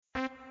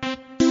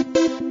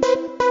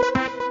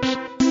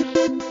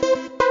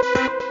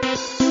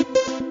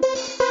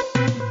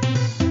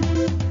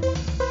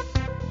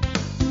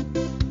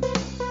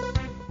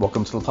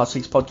to the Plus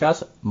Six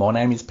podcast. My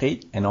name is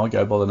Pete, and I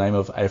go by the name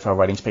of AFL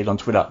Ratings Pete on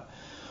Twitter.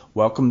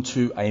 Welcome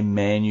to a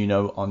man you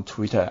know on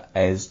Twitter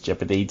as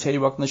Jeopardy T.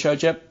 Welcome to the show,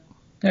 Jep.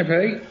 Hey,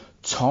 Pete.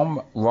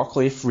 Tom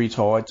Rockliff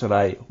retired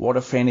today. What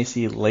a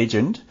fantasy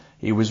legend.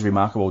 He was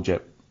remarkable,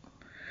 Jep.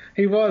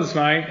 He was,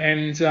 mate,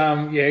 and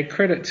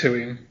credit to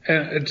him.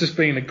 Just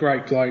being a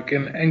great bloke,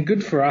 and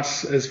good for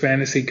us as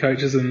fantasy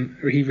coaches, and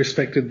he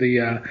respected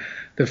the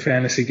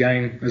fantasy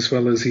game as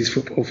well as his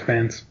football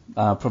fans.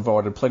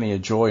 Provided plenty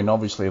of joy and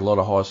obviously a lot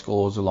of high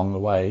scores along the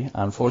way.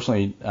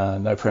 Unfortunately,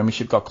 no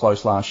premiership. Got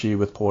close last year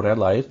with Port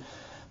Adelaide.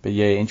 But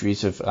yeah,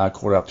 injuries have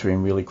caught up to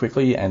him really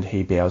quickly and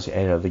he bows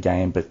out of the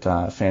game. But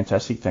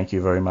fantastic. Thank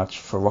you very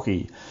much for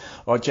Rocky.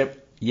 All right,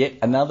 Jep, yet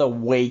another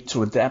week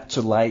to adapt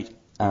to late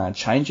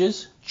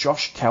changes.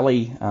 Josh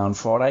Kelly on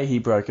Friday, he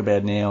broke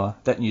about an hour.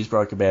 That news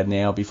broke about an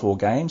hour before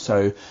game.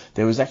 So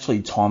there was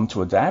actually time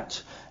to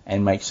adapt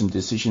and make some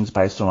decisions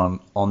based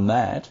on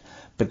that.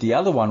 But the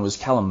other one was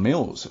Callum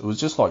Mills. It was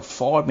just like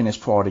 5 minutes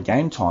prior to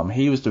game time.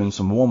 He was doing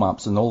some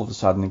warm-ups and all of a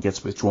sudden he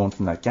gets withdrawn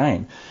from that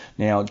game.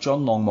 Now,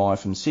 John Longmire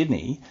from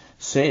Sydney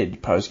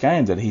said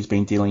post-game that he's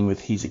been dealing with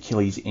his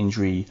Achilles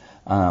injury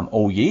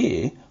all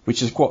year,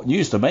 which is quite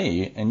news to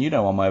me. And you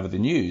know I'm over the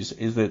news,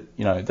 is that,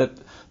 you know,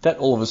 that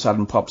all of a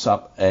sudden pops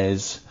up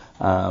as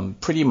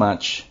pretty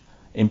much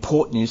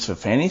important news for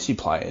fantasy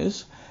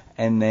players.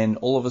 And then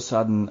all of a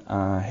sudden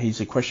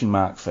he's a question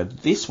mark for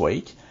this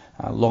week.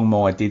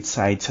 Longmire did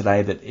say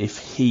today that if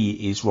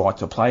he is right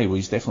to play, well,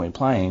 he's definitely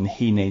playing,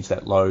 he needs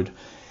that load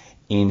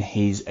in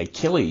his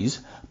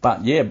Achilles.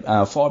 But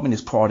yeah, 5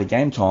 minutes prior to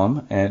game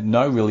time,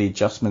 no really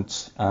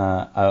adjustments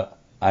are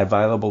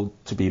available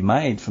to be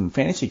made from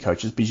fantasy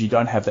coaches because you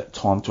don't have that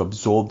time to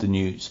absorb the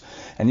news.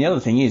 And the other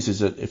thing is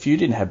that if you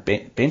didn't have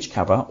bench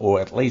cover, or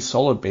at least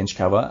solid bench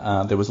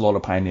cover, there was a lot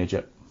of pain there,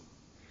 Jep.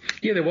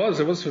 Yeah, there was.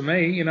 It was for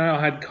me. You know,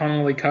 I had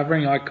Connolly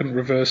covering. I couldn't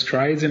reverse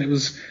trades, and it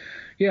was,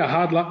 a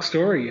hard luck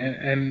story,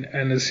 and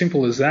as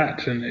simple as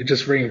that. And it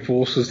just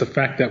reinforces the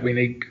fact that we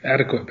need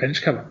adequate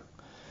bench cover.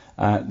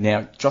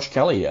 Now, Josh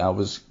Kelly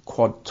was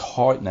quad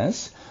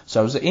tightness,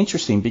 so it was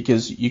interesting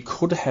because you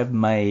could have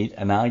made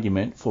an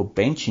argument for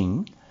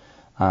benching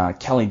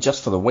Kelly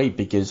just for the week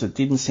because it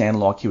didn't sound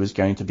like he was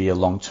going to be a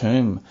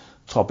long-term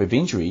type of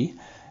injury,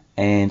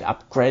 and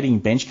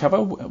upgrading bench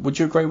cover. Would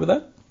you agree with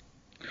that?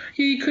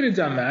 Yeah, you could have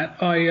done that.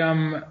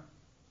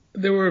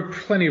 There were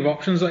plenty of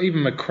options. Like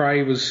even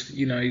McRae was,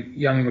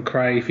 young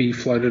McRae, if he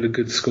floated a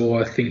good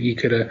score, I think you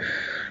could have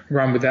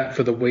run with that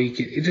for the week.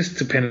 It just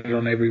depended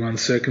on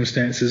everyone's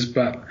circumstances.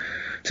 But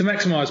to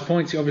maximise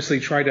points, you obviously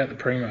trade out the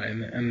primo,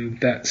 and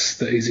that's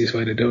the easiest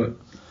way to do it.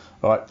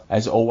 All right.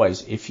 As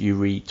always, if you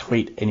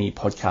retweet any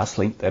podcast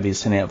link that is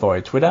sent out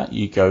via Twitter,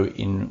 you go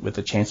in with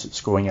a chance at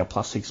scoring a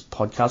Plus Six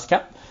podcast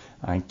cap,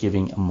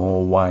 giving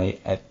more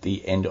away at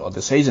the end of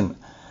the season.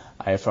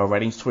 AFL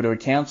Ratings Twitter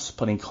accounts,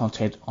 putting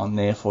content on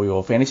there for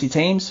your fantasy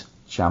teams.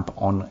 Jump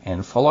on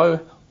and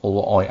follow.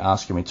 All I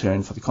ask in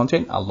return for the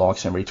content are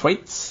likes and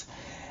retweets.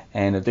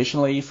 And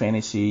additionally,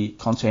 fantasy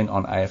content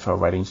on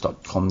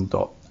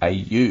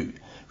aflratings.com.au.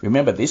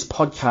 Remember, this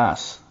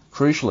podcast,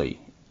 crucially,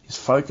 is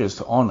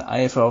focused on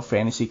AFL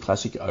Fantasy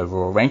Classic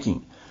overall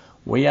ranking.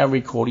 We are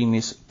recording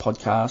this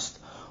podcast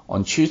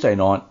on Tuesday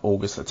night,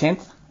 August the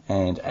 10th.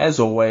 And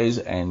as always,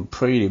 and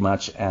pretty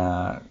much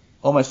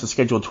almost a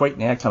scheduled tweak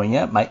now coming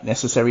out, make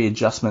necessary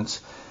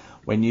adjustments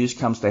when news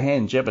comes to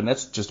hand, Jeb, and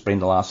that's just been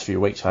the last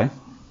few weeks, hey?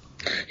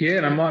 Yeah,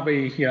 and it might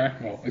be,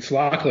 it's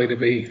likely to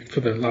be for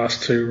the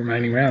last two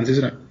remaining rounds,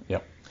 isn't it?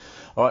 Yep.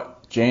 All right,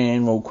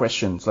 general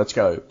questions. Let's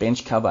go.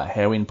 Bench cover,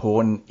 how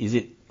important is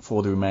it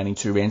for the remaining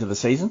two rounds of the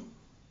season?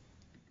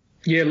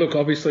 Yeah, look,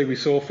 obviously we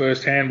saw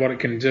firsthand what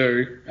it can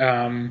do.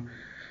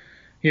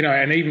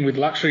 And even with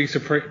luxury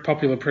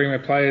popular premier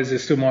players, there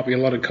still might be a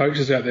lot of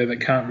coaches out there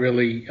that can't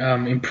really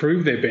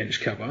improve their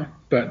bench cover.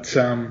 But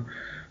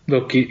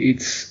look,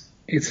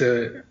 it's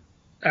a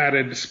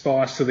added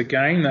spice to the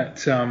game that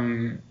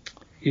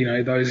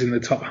those in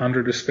the top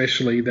 100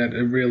 especially that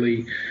are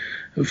really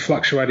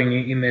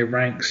fluctuating in their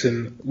ranks.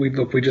 And we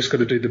just got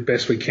to do the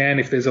best we can.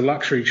 If there's a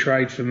luxury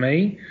trade for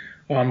me,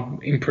 I'm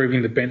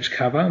improving the bench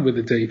cover with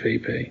a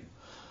DPP.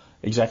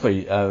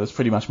 Exactly. That's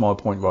pretty much my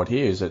point right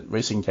here, is that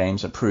recent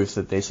games are proof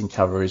that decent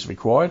cover is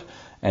required.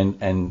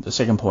 And the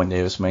second point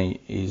there for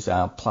me is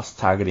plus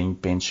targeting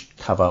bench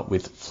cover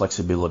with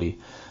flexibility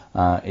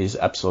is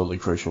absolutely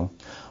crucial.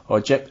 All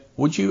right, Jep,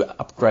 would you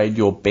upgrade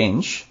your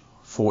bench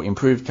for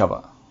improved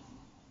cover?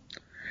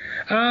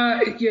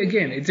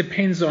 Again, it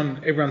depends on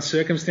everyone's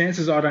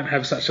circumstances. I don't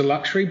have such a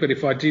luxury, but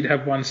if I did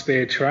have one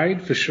spare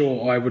trade, for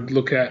sure I would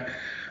look at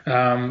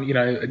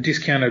a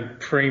discounted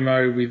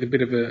primo with a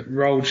bit of a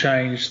role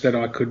change that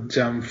I could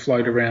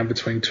float around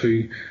between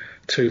two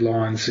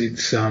lines.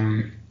 It's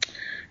no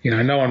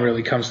one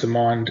really comes to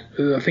mind.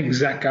 I think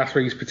Zach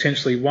Guthrie is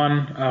potentially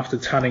one after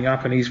tunning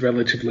up, and he's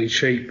relatively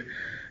cheap.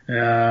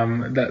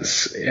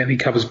 And he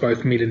covers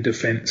both mid and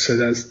defence, so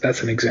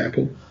that's an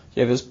example.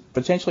 Yeah, there's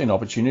potentially an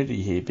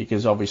opportunity here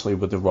because obviously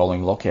with the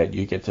rolling lockout,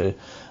 you get to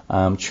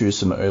choose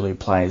some early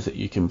players that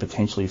you can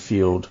potentially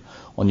field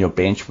on your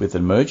bench with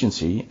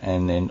emergency,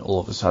 and then all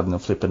of a sudden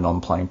flip a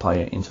non-playing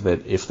player into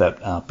that if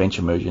that bench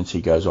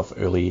emergency goes off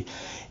early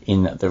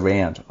in the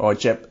round. All right,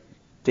 Jep,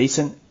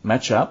 decent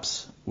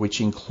matchups which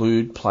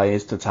include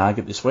players to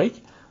target this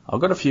week.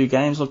 I've got a few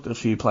games, looked at a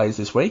few players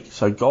this week.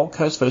 So Gold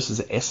Coast versus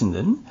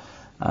Essendon.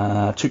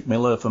 Touk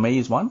Miller for me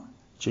is one.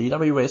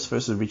 GWS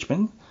versus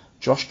Richmond.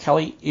 Josh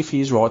Kelly, if he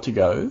is right to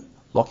go,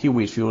 Lockie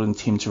Whitfield and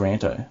Tim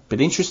Taranto.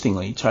 But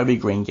interestingly, Toby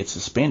Green gets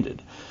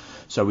suspended.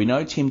 So we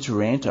know Tim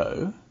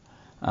Taranto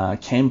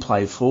can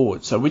play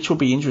forward, so which will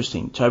be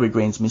interesting. Toby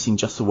Green's missing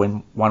just the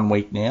 1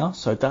 week now.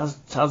 So does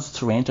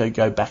Taranto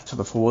go back to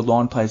the forward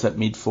line, plays that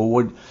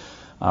mid-forward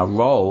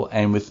role?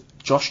 And with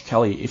Josh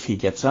Kelly, if he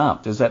gets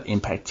up, does that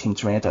impact Tim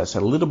Taranto? So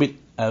a little bit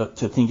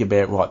to think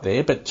about right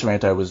there, but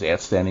Taranto was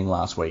outstanding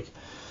last week.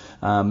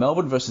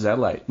 Melbourne versus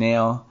Adelaide.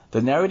 Now,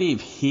 the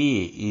narrative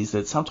here is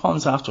that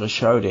sometimes after a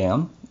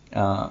showdown,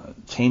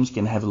 teams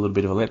can have a little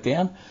bit of a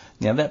letdown.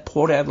 Now, that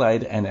Port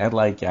Adelaide and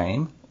Adelaide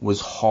game was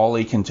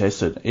highly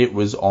contested. It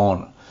was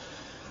on.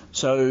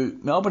 So,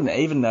 Melbourne,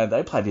 even though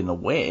they played in the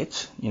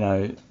wet,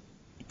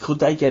 could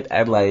they get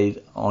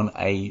Adelaide on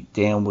a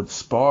downward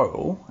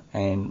spiral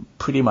and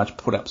pretty much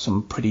put up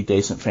some pretty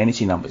decent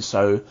fantasy numbers?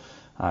 So,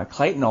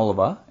 Clayton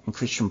Oliver and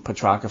Christian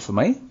Petrarca for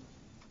me.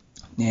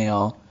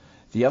 Now,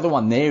 the other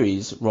one there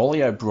is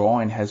Rolly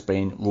O'Brien has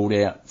been ruled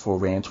out for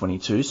round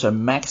 22. So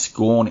Max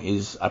Gawn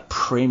is a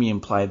premium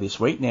player this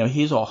week. Now,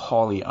 he's a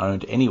highly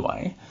owned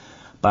anyway,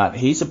 but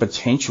he's a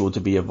potential to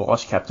be a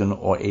vice captain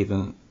or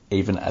even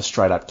a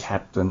straight up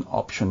captain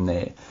option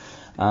there.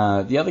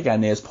 The other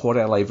game there is Port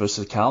Adelaide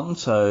versus Carlton.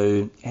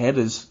 So how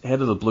do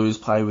the Blues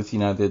play with,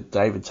 the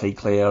David T.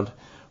 Cloud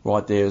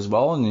right there as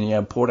well?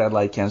 And Port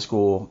Adelaide can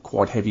score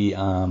quite heavy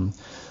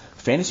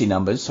fantasy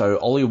numbers, so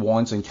Ollie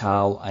Wines and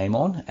Carl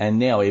Amon, and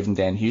now even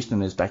Dan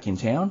Houston is back in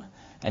town.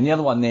 And the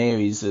other one there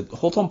is that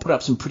Hawthorn put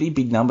up some pretty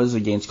big numbers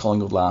against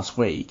Collingwood last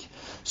week.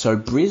 So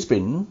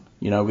Brisbane,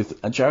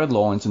 with Jared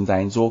Lyons and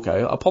Dane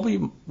Zorko, I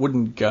probably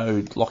wouldn't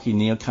go Lachie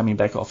Neale coming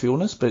back off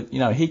illness, but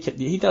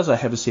he does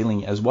have a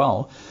ceiling as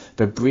well.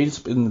 But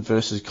Brisbane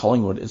versus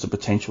Collingwood is a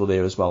potential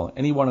there as well.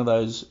 Any one of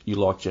those you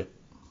like, Jet?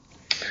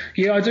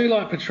 Yeah, I do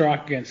like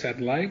Petrarca against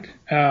Adelaide,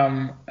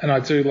 and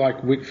I do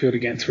like Whitfield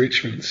against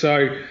Richmond.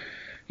 So,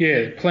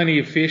 yeah, plenty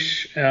of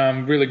fish,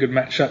 really good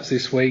matchups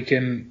this week,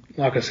 and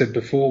like I said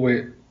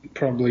before,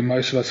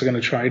 most of us are going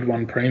to trade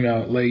one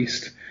primo at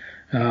least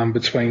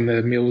between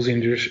the Mills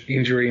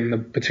injury and the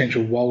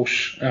potential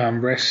Walsh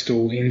rest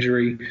or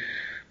injury. We'll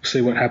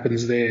see what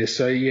happens there.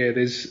 So yeah,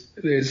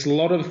 there's a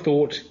lot of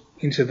thought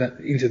into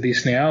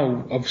this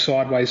now of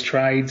sideways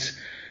trades.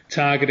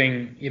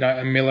 Targeting,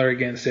 a Miller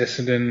against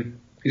Essendon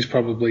is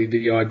probably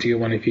the ideal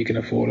one if you can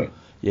afford it.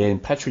 Yeah,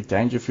 and Patrick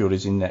Dangerfield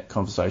is in that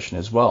conversation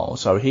as well.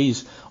 So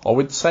I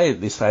would say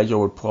at this stage, I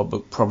would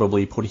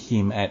probably put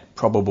him at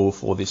probable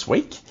for this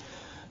week.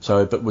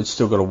 So, but we've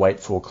still got to wait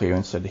for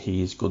clearance that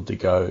he is good to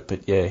go.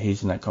 But yeah,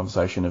 he's in that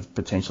conversation of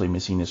potentially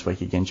missing this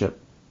week again, Chip.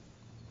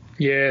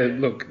 Yeah,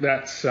 look,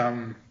 that's,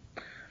 again,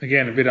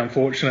 a bit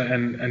unfortunate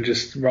and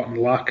just rotten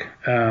luck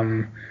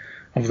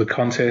of the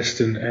contest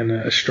and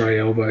a stray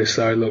elbow.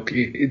 So, look,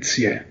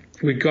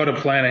 we've got to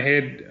plan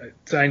ahead.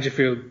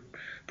 Dangerfield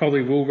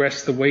probably will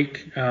rest the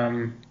week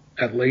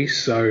at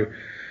least. So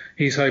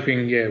he's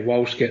hoping,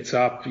 Walsh gets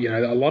up. A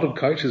lot of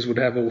coaches would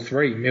have all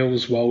three,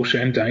 Mills, Walsh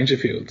and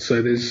Dangerfield.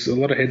 So there's a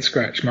lot of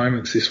head-scratch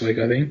moments this week,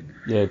 I think.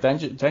 Yeah,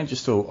 Danger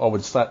still, I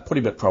would start pretty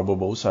bit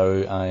probable.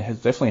 So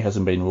definitely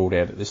hasn't been ruled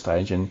out at this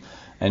stage. And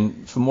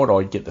from what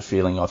I get the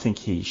feeling, I think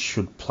he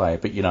should play.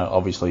 But,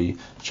 obviously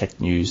check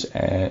news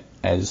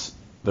as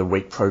the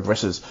week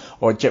progresses.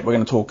 All right, Jet, we're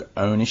going to talk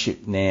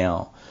ownership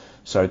now.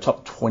 So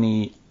top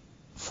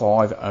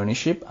 25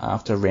 ownership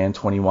after round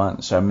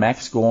 21. So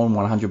Max Gawn,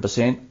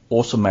 100%.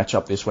 Awesome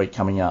matchup this week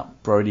coming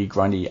up. Brodie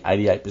Grundy,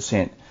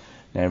 88%.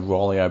 Now,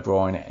 Riley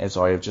O'Brien, as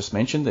I have just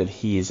mentioned, that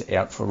he is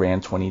out for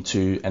round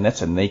 22, and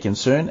that's a knee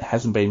concern.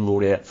 Hasn't been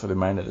ruled out for the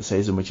remainder of the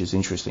season, which is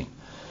interesting.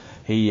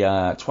 He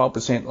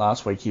 12%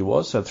 last week he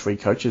was, so three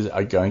coaches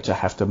are going to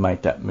have to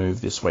make that move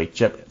this week.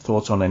 Jep,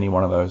 thoughts on any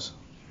one of those?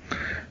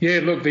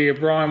 Yeah, look, the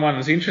O'Brien one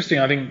is interesting.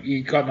 I think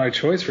you got no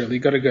choice really. You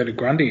got to go to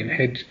Grundy and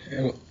head,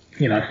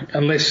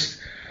 unless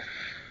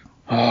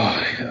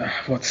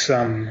what's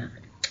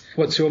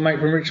your mate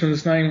from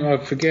Richmond's name? I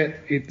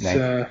forget. It's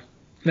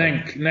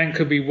Nank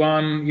could be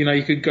one.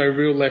 You could go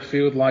real left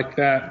field like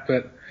that,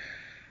 but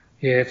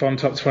yeah, if I'm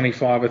top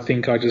 25, I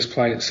think I just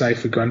play it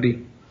safe for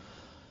Grundy.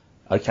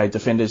 Okay,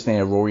 defenders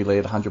now. Rory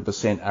Laird,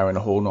 100%. Aaron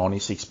Hall,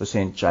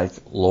 96%. Jake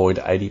Lloyd,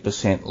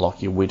 80%.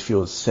 Lachie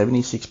Whitfield,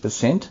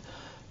 76%.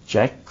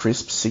 Jack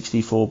Crisp,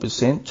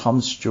 64%.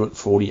 Tom Stewart,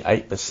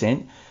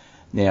 48%.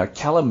 Now,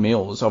 Callum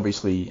Mills,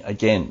 obviously,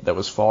 again, that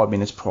was 5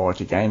 minutes prior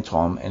to game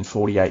time and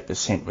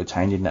 48%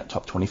 retained in that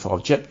top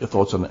 25. Jet, your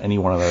thoughts on any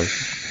one of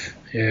those?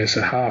 Yeah,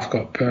 so half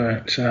got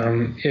burnt.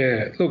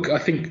 Look, I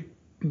think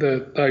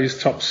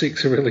those top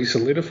six are really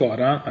solidified,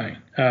 aren't they?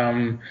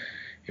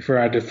 for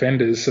our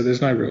defenders, so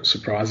there's no real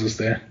surprises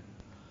there.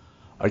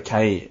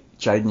 Okay,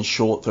 Jaden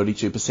Short,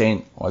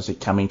 32%. Isaac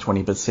Cumming,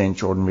 20%.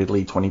 Jordan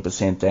Ridley,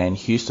 20%. Dan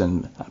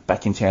Houston,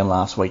 back in town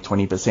last week,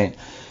 20%.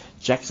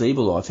 Jack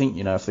Zeeble, I think,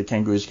 if the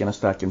Kangaroos are going to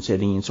start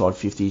conceding inside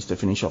 50s to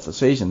finish off the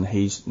season,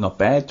 he's not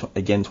bad.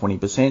 Again,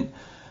 20%.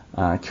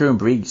 Kieran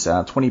Briggs,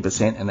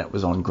 20%, and that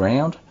was on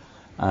ground.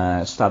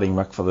 Starting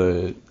ruck for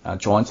the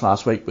Giants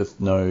last week with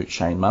no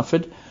Shane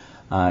Mumford.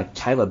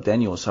 Caleb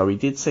Daniels, so we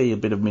did see a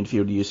bit of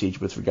midfield usage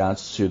with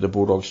regards to the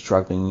Bulldogs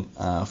struggling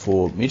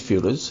for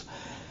midfielders.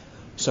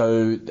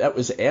 So that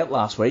was out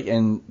last week,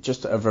 and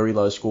just a very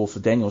low score for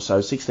Daniels, so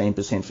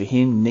 16% for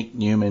him. Nick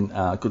Newman,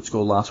 good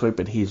score last week,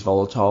 but he's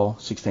volatile,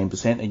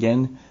 16%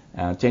 again.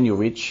 Daniel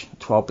Rich,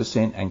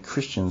 12%, and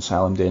Christian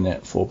Salem Den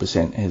at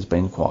 4% has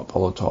been quite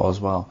volatile as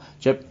well.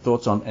 Jep,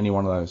 thoughts on any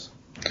one of those?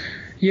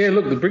 Yeah,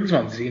 look, the Briggs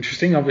one's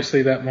interesting.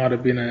 Obviously, that might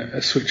have been a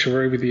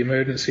switcheroo with the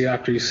emergency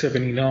after he's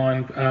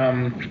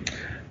 79.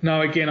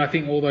 No, again, I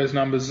think all those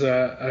numbers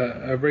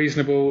are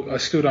reasonable. I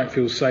still don't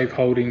feel safe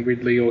holding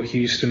Ridley or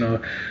Houston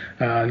or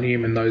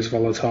Newman, those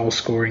volatile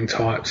scoring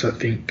types. I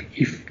think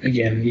if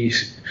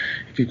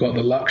you've got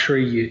the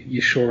luxury,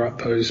 you shore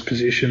up those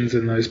positions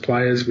and those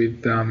players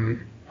with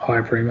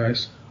higher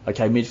primos.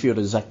 Okay,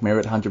 midfielder Zach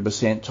Merritt,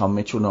 100%, Tom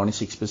Mitchell,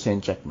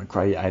 96%, Jack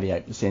McRae,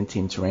 88%,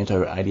 Tim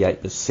Taranto,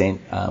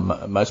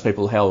 88%. Most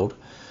people held.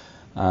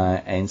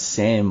 And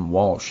Sam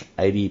Walsh,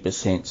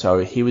 80%. So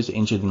he was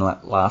injured in the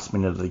last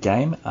minute of the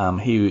game.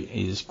 He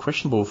is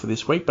questionable for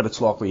this week, but it's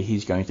likely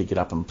he's going to get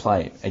up and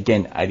play.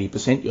 Again,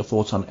 80%. Your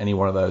thoughts on any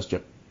one of those,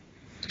 Jep?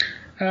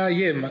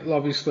 Yeah,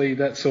 obviously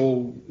that's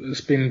all.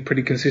 It's been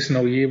pretty consistent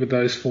all year with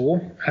those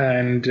four,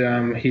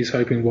 and he's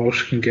hoping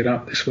Walsh can get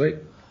up this week.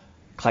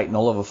 Clayton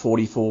Oliver,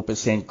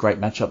 44%. Great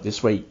matchup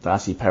this week.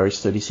 Darcy Parish,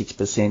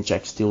 36%.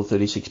 Jack Steele,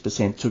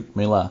 36%. Took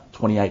Miller,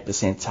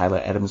 28%. Taylor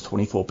Adams,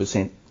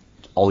 24%.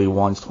 Ollie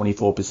Wines,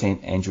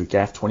 24%. Andrew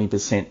Gaff,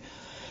 20%.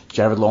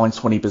 Jared Lyons,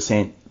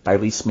 20%.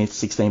 Bailey Smith,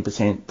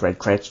 16%. Brad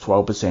Crouch,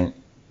 12%.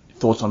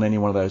 Thoughts on any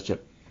one of those,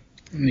 Jep?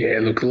 Yeah,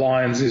 look,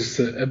 Lyons is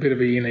a bit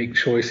of a unique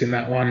choice in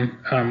that one,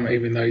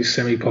 even though he's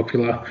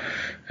semi-popular.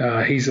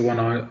 He's the one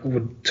I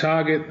would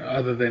target,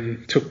 other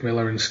than Took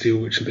Miller and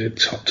Steele, which are their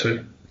top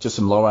two. Just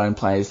some lower-owned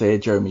players there.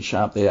 Jeremy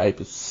Sharp there,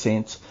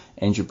 8%.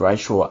 Andrew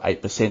Brayshaw,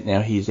 8%.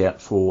 Now he's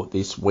out for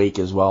this week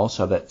as well,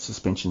 so that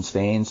suspension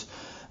stands.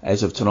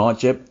 As of tonight,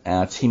 Jep,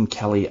 Tim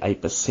Kelly,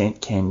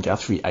 8%. Cam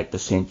Guthrie,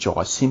 8%.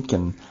 Jai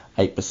Simpkin,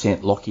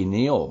 8%. Lachie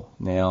Neale.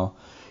 Now,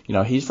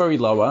 he's very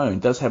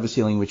low-owned. Does have a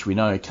ceiling, which we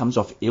know. Comes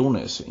off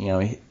illness,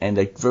 and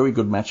a very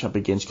good matchup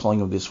against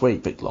Collingwood this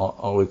week. But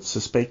I would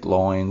suspect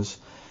Lions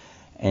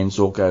and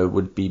Zorko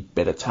would be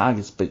better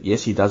targets. But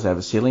yes, he does have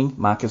a ceiling.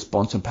 Marcus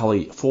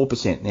Bontempelli,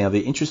 4%. Now, the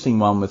interesting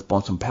one with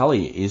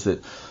Bontempelli is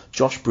that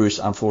Josh Bruce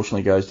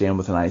unfortunately goes down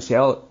with an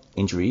ACL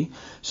injury,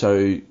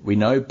 so we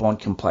know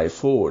Bont can play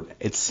forward.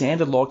 It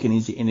sounded like in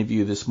his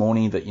interview this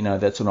morning that,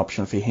 that's an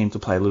option for him to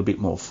play a little bit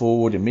more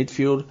forward in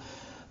midfield.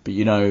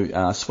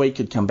 But, Sweet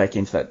could come back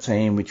into that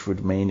team, which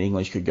would mean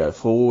English could go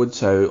forward.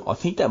 So I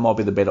think that might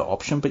be the better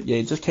option. But,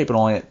 yeah, just keep an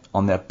eye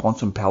on that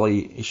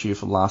Bontempelli issue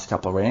for the last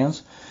couple of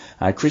rounds.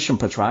 Christian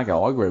Petrarca,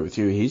 I agree with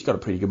you. He's got a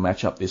pretty good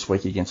matchup this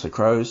week against the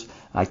Crows.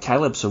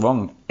 Caleb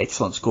Sarong,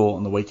 excellent score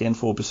on the weekend,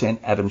 4%.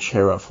 Adam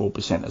Shearer,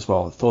 4% as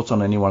well. Thoughts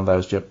on any one of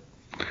those, Jep?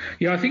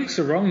 Yeah, I think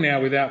Sarong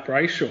now without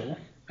Brayshaw.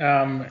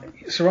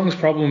 Sarong's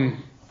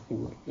problem,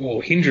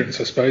 or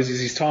hindrance, I suppose, is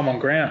his time on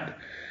ground.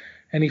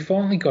 And he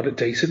finally got a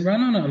decent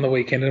run on it on the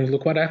weekend, and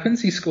look what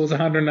happens. He scores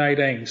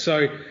 118.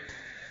 So,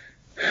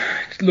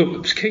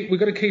 look, we've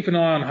got to keep an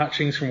eye on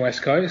Hutchings from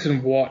West Coast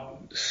and what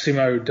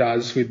Simo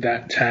does with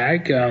that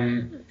tag.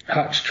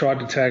 Hutch tried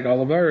to tag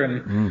Oliver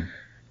and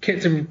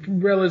kept him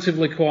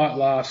relatively quiet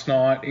last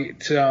night.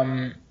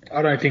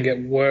 I don't think it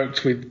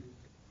worked with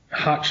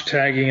Hutch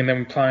tagging and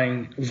then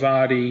playing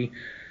Vardy,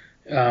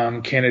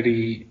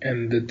 Kennedy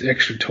and the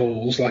extra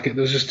tools. There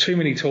was just too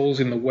many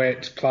tools in the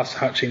wet, plus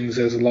Hutchings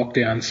as a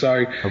lockdown. So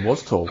it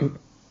was tall.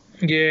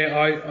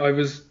 Yeah, I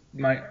was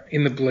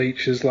in the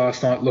bleachers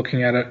last night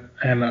looking at it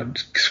and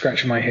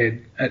scratching my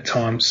head at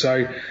times.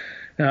 So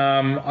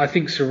I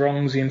think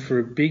Sarong's in for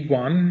a big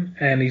one,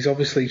 and he's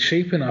obviously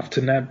cheap enough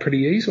to nab pretty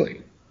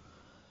easily.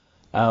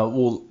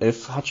 Well,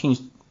 if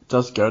Hutchings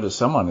does go to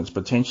someone, it's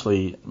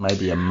potentially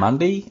maybe a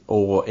Mundy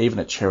or even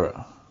a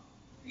Chera.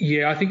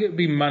 Yeah, I think it would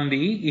be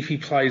Mundy if he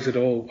plays at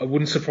all. It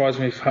wouldn't surprise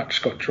me if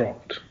Hutch got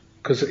dropped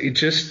because it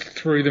just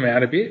threw them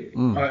out a bit.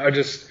 I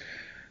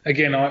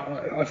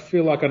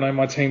feel like I know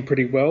my team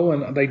pretty well,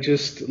 and they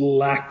just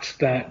lacked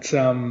that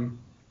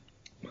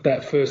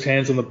first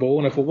hands on the ball.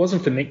 And if it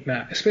wasn't for Nick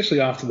Nat,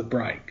 especially after the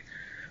break,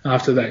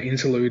 after that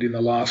interlude in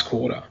the last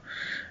quarter,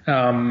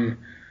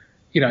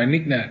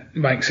 Nick Nat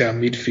makes our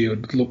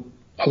midfield look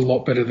a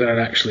lot better than it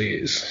actually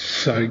is.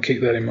 So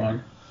keep that in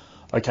mind.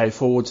 Okay,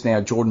 forwards now,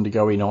 Jordan De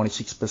Goey,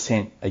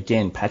 96%.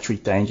 Again,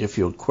 Patrick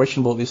Dangerfield,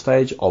 questionable at this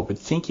stage. I would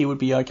think he would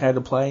be okay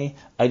to play.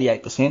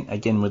 88%,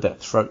 again with that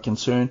throat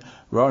concern.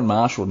 Rowan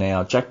Marshall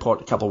now,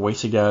 jackpot a couple of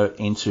weeks ago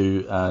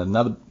into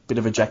another bit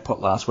of a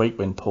jackpot last week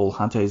when Paul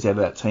Hunter is out of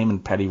that team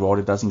and Paddy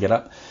Ryder doesn't get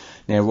up.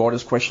 Now,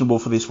 Ryder's questionable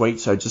for this week,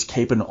 so just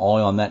keep an eye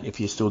on that if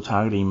you're still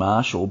targeting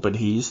Marshall, but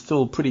he is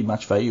still pretty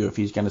much value if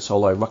he's going to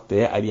solo ruck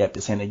there,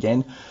 88%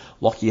 again.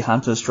 Lockie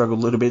Hunter struggled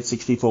a little bit,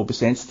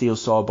 64%. Steele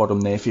side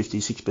bottom there,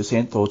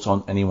 56%. Thoughts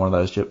on any one of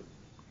those, Chip?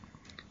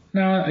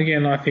 No,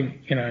 again, I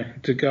think,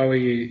 De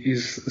Goey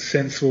is a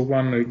sensible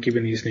one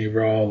given his new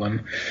role,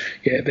 and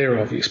yeah, they're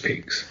obvious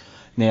picks.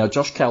 Now,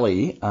 Josh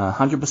Kelly,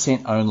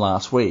 100% owned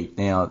last week.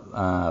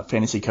 Now,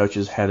 fantasy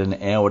coaches had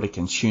an hour to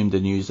consume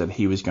the news that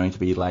he was going to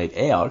be laid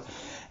out.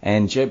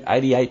 And Jeb,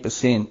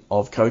 88%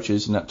 of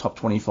coaches in that top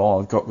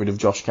 25 got rid of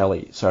Josh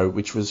Kelly, so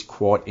which was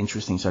quite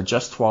interesting. So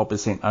just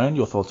 12% owned.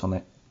 Your thoughts on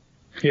that?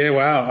 Yeah,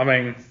 wow. I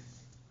mean,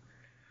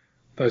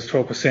 those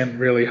 12%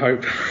 really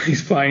hope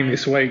he's playing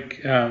this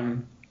week,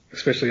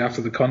 especially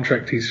after the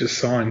contract he's just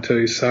signed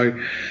too. So,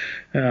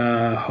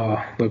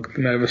 look,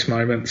 nervous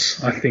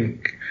moments. I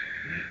think...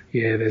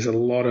 Yeah, there's a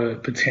lot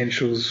of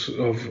potentials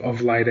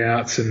of laid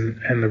outs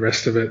and the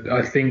rest of it.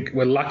 I think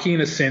we're lucky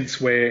in a sense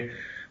where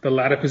the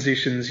ladder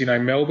positions,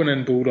 Melbourne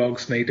and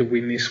Bulldogs need to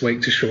win this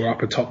week to shore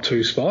up a top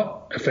 2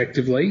 spot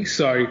effectively.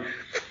 So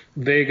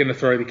they're going to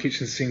throw the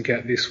kitchen sink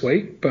out this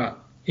week. But,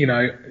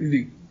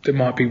 there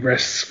might be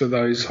rests for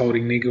those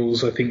holding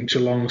niggles. I think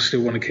Geelong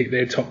still want to keep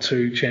their top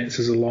 2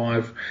 chances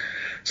alive.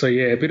 So,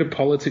 yeah, a bit of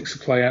politics to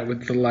play out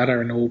with the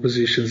ladder in all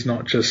positions,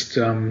 not just...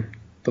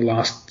 the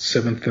last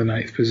 7th and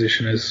 8th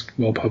position is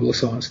well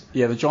publicised.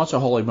 Yeah, the Giants are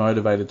wholly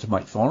motivated to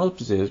make finals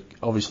because they're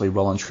obviously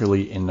well and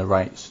truly in the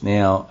race.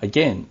 Now,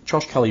 again,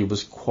 Josh Kelly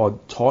was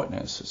quad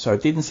tightness, so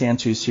it didn't sound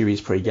too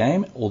serious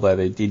pre-game, although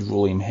they did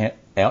rule him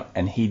out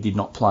and he did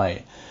not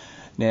play.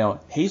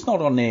 Now, he's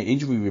not on their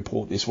injury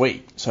report this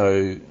week,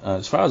 so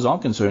as far as I'm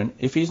concerned,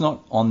 if he's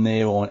not on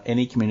there on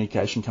any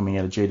communication coming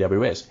out of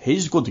GWS,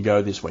 he's good to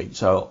go this week.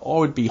 So I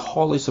would be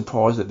highly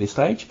surprised at this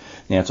stage.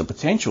 Now, it's a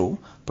potential,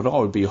 but I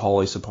would be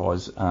highly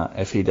surprised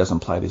if he doesn't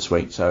play this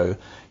week. So,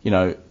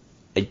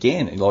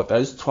 again, like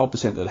those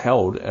 12% that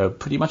held are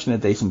pretty much in a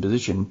decent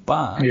position,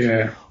 but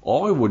yeah.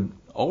 I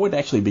would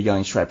actually be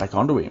going straight back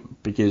onto him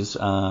because...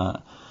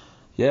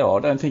 Yeah, I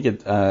don't think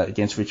it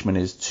against Richmond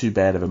is too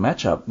bad of a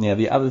matchup. Now,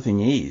 the other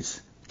thing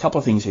is, a couple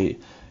of things here.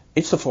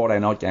 It's the Friday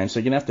night game, so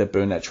you're going to have to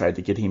burn that trade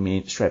to get him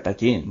in, straight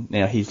back in.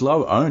 Now, he's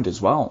low owned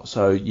as well,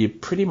 so you're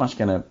pretty much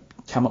going to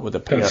come up with a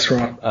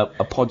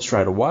pod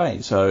straight away.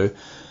 So,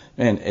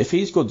 man, if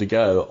he's good to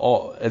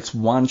go, it's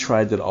one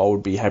trade that I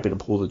would be happy to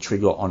pull the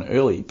trigger on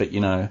early. But,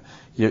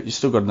 you've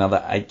still got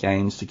another 8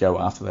 games to go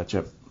after that,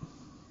 Chip.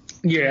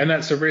 Yeah, and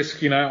that's a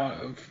risk,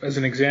 as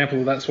an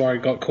example, that's why I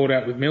got caught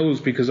out with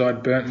Mills because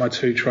I'd burnt my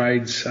 2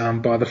 trades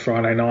by the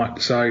Friday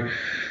night. So,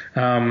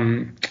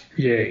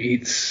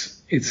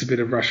 it's a bit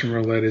of Russian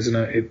roulette, isn't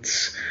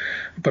it?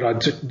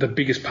 But the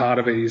biggest part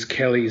of it is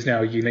Kelly is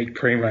now a unique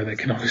primo that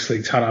can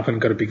obviously ton up and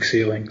got a big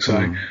ceiling.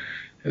 So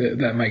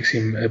that makes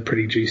him a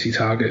pretty juicy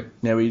target.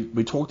 Now,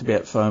 we talked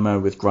about FOMO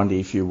with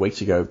Grundy a few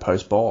weeks ago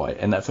post-bye,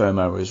 and that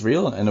FOMO was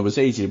real, and it was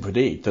easy to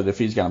predict that if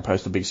he's going to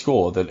post a big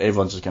score, that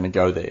everyone's just going to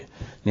go there.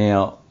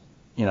 Now,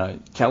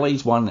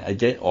 Kelly's one,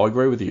 again, I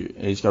agree with you.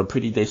 He's got a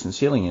pretty decent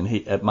ceiling,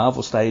 and at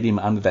Marvel Stadium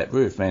under that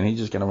roof, man, he's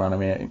just going to run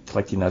around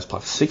collecting those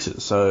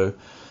 +6s. So,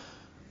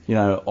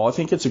 I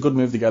think it's a good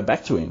move to go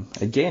back to him.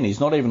 Again, he's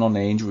not even on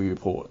the injury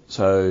report.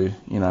 So,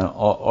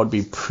 I'd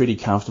be pretty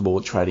comfortable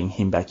with trading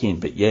him back in.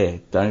 But yeah,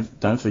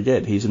 don't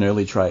forget, he's an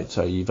early trade.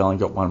 So you've only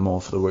got one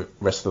more for the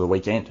rest of the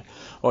weekend.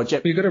 All right,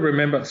 Jeff. You've got to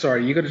remember,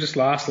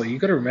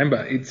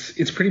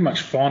 it's pretty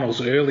much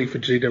finals early for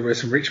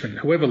GWS and Richmond.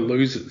 Whoever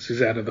loses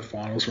is out of the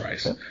finals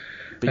race. So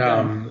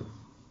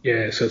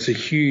it's a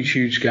huge,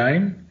 huge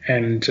game.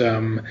 And,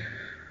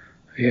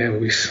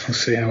 we'll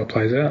see how it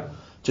plays out.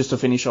 Just to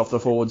finish off the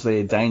forwards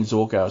there, Dane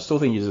Zorko, I still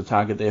think he's a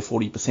target there,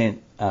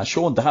 40%.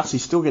 Sean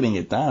Darcy's still getting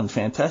it done,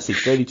 fantastic,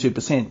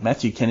 32%.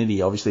 Matthew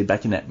Kennedy, obviously,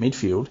 back in that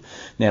midfield.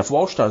 Now, if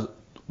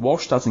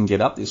Walsh doesn't get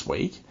up this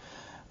week,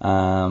 it's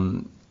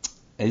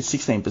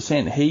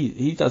 16%.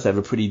 He does have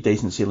a pretty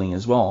decent ceiling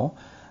as well.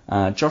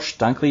 Josh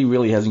Dunkley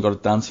really hasn't got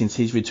it done since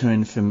he's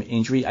returned from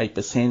injury,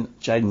 8%.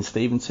 Jaden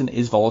Stevenson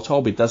is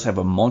volatile, but does have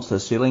a monster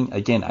ceiling,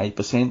 again,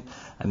 8%.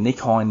 And Nick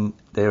Hine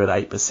there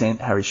at 8%.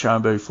 Harry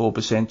Schoenberg,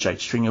 4%. Jake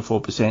Stringer,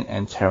 4%.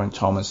 And Taron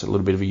Thomas, a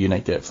little bit of a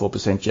unique there at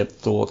 4%. Jeff,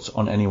 thoughts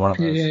on any one of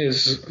those? Yeah,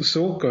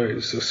 Zorko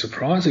is a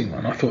surprising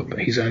one. I thought that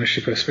his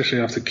ownership, especially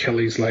after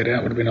Kelly's laid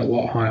out, would have been a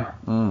lot higher.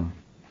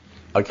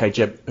 Okay,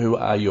 Jeb, who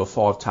are your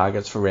 5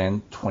 targets for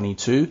round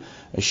 22,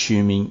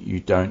 assuming you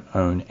don't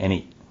own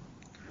any?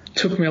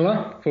 Took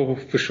Miller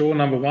for sure,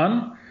 number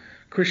 1.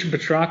 Christian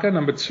Petrarca,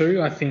 number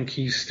 2. I think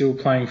he's still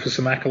playing for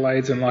some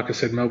accolades, and like I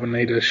said, Melbourne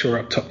need to shore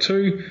up top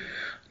 2.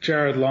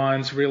 Jared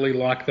Lyons, really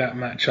like that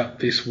matchup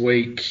this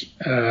week.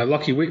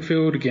 Lockie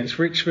Whitfield against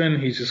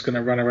Richmond. He's just going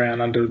to run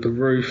around under the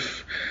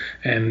roof.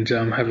 and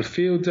have a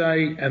field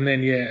day. And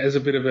then, as a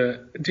bit of a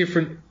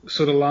different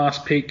sort of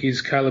last pick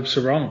is Caleb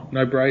Sarong.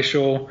 No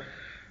Brayshaw.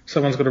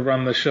 Someone's got to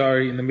run the show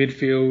in the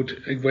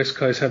midfield. West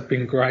Coast have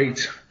been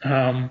great.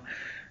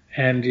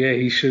 And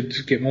he should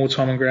get more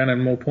time on ground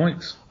and more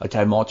points.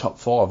 Okay, my top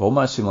five,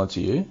 almost similar to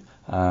you.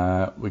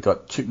 We've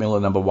got Tuke Miller,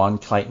 number 1,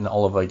 Clayton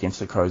Oliver against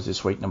the Crows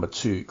this week, number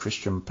 2,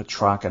 Christian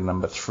Petrarca,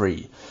 number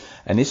 3.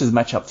 And this is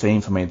matchup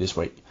theme for me this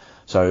week.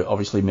 So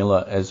obviously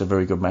Miller has a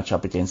very good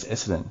matchup against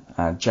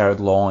Essendon.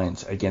 Jared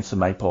Lyons against the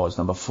Magpies,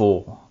 number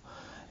 4.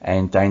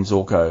 And Dane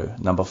Zorko,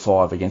 number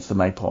 5, against the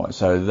Magpies.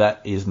 So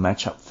that is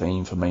matchup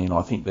theme for me, and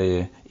I think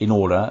they're, in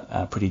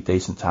order, pretty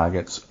decent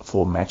targets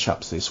for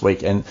matchups this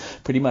week. And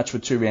pretty much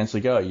with 2 rounds to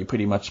go, you're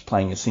pretty much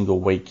playing a single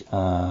week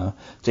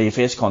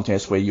DFS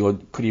contest where you're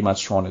pretty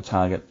much trying to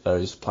target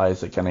those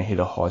players that are going to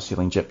hit a high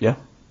ceiling, Jep, yeah?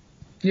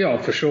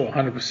 Yeah, for sure,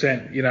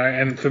 100%.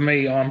 And for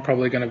me, I'm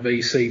probably going to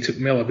VC Tuke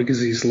Miller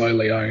because he's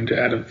lowly owned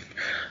out of,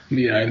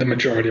 the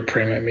majority of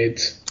Premier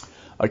mids.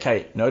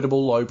 Okay,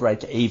 notable low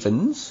break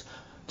evens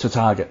to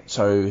target.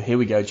 So here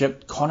we go,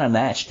 Jep. Connor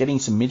Nash getting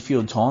some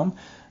midfield time.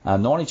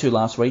 92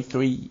 last week,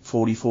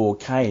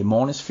 344k,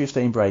 minus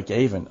 15 break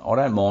even. I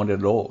don't mind it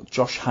at all.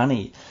 Josh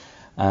Honey,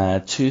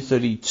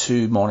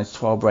 232 minus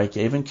 12 break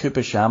even.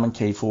 Cooper Sharman,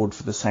 key forward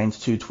for the Saints,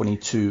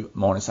 222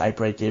 minus 8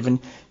 break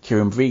even.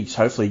 Kieran Briggs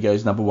hopefully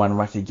goes number 1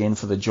 ruck again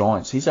for the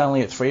Giants. He's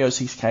only at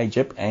 306k,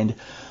 Jep, and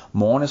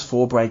minus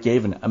 4 break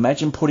even.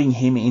 Imagine putting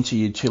him into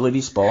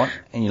utility spot,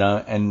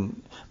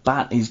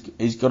 but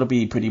he's got to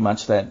be pretty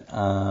much that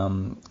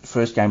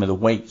first game of the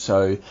week,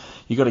 so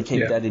you've got to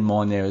keep that in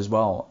mind there as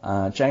well.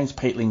 James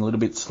Peatling a little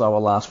bit slower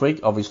last week,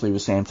 obviously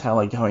with Sam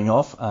Taylor going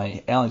off.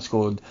 Allen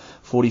scored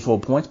 44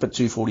 points, but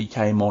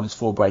 240k minus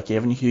 4 break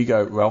even.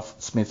 Hugo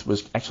Ralph Smith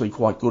was actually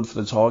quite good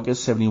for the Tigers,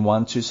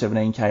 71,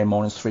 217k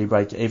minus 3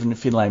 break even.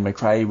 Finlay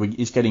McRae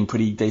is getting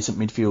pretty decent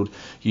midfield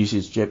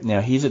usage, Jep.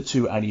 Now he's at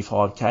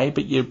 285k,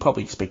 but you're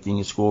probably expecting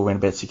a score around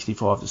about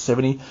 65 to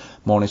 70,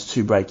 minus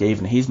 2 break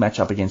even. His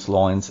matchup against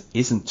Lions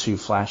isn't too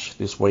flash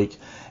this week.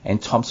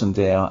 And Thompson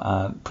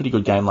Dow, pretty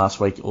good game last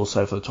week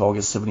also for the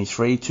Tigers,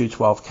 73,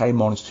 212k,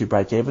 minus 2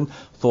 break even.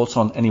 Thoughts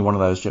on any one of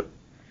those, Jep?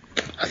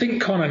 I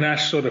think Connor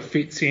Nash sort of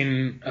fits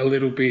in a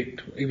little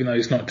bit, even though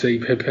he's not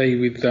DPP,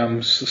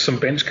 with some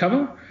bench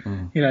cover.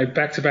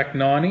 Back-to-back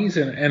 90s,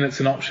 and it's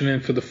an option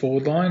in for the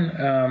forward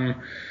line.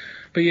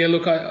 But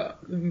look,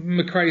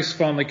 McRae's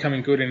finally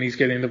coming good, and he's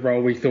getting the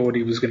role we thought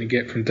he was going to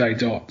get from day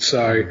dot.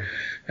 So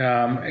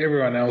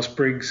everyone else,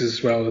 Briggs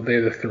as well,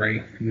 they're the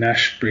 3,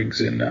 Nash,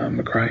 Briggs and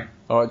McRae.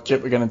 All right,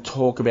 Jep, we're going to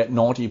talk about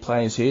 90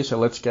 players here, so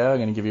let's go. I'm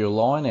going to give you a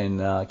line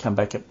and come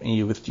back at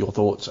you with your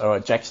thoughts. All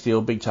right, Jack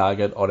Steele, big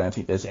target. I don't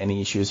think there's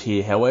any issues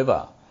here.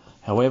 However,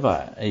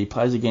 he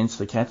plays against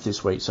the Cats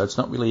this week, so it's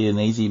not really an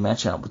easy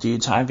matchup. Do you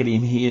target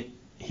him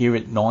here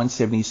at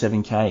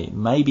 977k?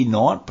 Maybe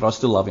not, but I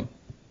still love him.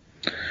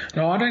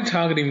 No, I don't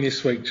target him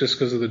this week just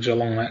because of the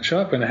Geelong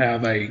matchup and how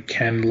they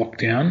can lock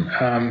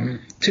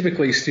down.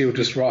 Typically, Steele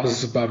just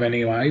rises above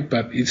anyway,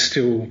 but it's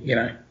still,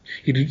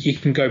 you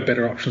can go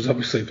better options,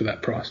 obviously, for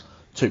that price.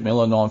 Tuke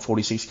Miller,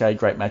 946k,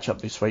 great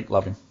matchup this week,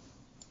 love him.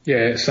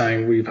 Yeah,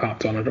 same, we've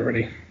harped on it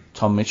already.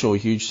 Tom Mitchell, a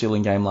huge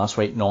ceiling game last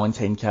week,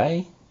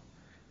 19k.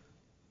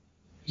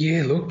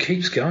 Yeah, look,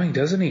 keeps going,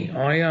 doesn't he?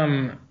 I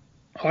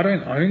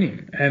don't own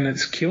him, and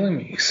it's killing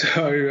me.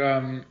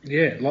 So,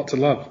 lots of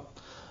love.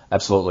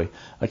 Absolutely.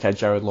 Okay,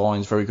 Jared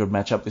Lyons, very good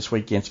matchup this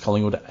week against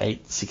Collingwood at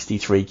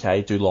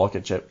 863k. Do like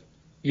it, Jep?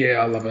 Yeah,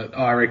 I love it.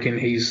 I reckon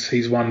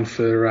he's one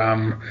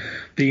for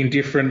the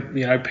indifferent,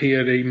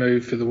 POD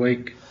move for the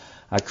week.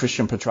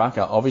 Christian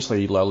Petrarca,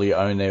 obviously lowly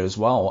owned there as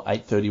well,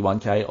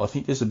 831k. I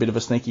think there's a bit of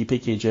a sneaky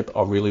pick here, Jep.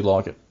 I really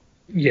like it.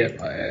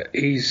 Yeah,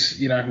 he's,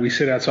 we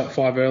said our top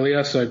 5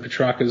 earlier, so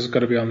Petrarca's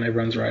got to be on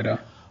everyone's radar.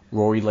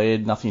 Rory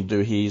Laird, nothing to do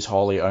here. He's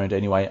highly owned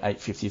anyway,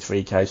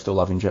 853k. Still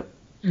love him, Jep.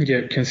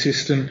 Yeah,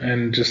 consistent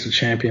and just a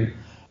champion.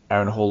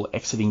 Aaron Hall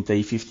exiting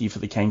D50 for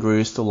the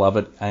Kangaroos, still love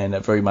it, and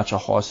very much a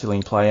high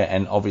ceiling player,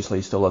 and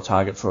obviously still a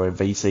target for a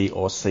VC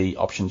or C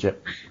option,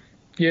 Jep.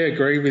 Yeah,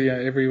 agree with you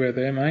everywhere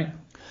there, mate.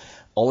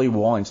 Ollie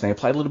Wines, now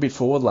played a little bit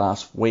forward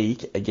last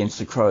week against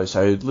the Crows,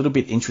 so a little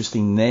bit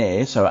interesting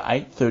there. So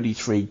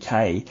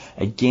 833k,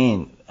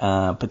 again,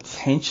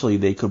 potentially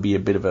there could be a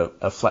bit of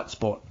a flat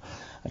spot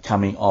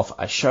coming off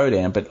a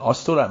showdown, but I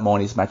still don't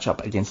mind his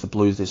matchup against the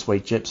Blues this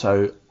week, Jep.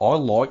 So I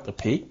like the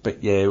pick, but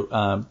be a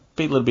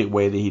little bit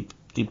where he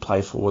did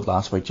play forward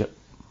last week, Jep.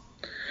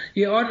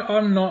 Yeah,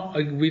 I'm not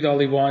with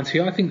Ollie Wines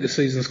here. I think the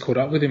season's caught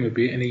up with him a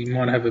bit, and he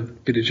might have a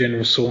bit of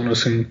general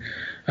soreness and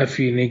a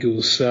few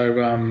niggles.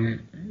 So,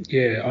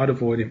 I'd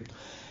avoid him.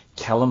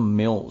 Callum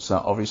Mills,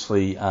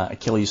 obviously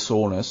Achilles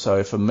soreness.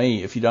 So for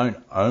me, if you don't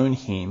own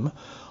him,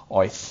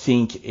 I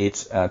think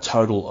it's a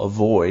total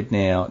avoid.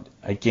 Now,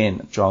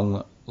 again,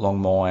 John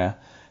Longmire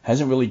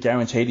hasn't really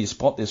guaranteed his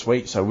spot this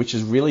week, so which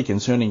is really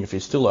concerning if you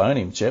still own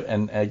him, Jep.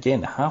 And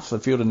again, half the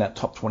field in that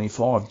top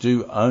 25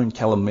 do own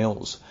Callum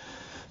Mills.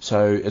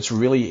 So it's a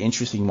really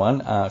interesting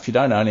one. If you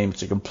don't own him,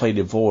 it's a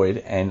completed void,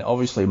 and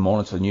obviously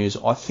monitor the news.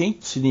 I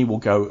think Sydney will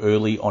go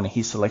early on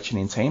his selection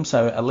in team,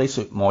 so at least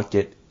it might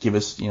give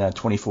us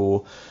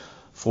 24,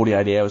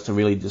 48 hours to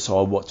really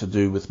decide what to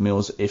do with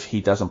Mills if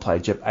he doesn't play.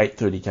 Jep,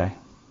 830k.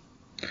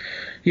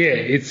 Yeah,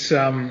 it's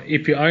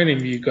if you own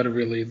him, you've got to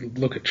really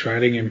look at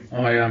trading him.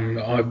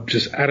 I'm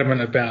just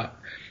adamant about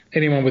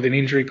anyone with an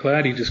injury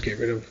cloud, you just get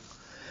rid of.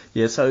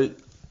 Yeah, so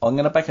I'm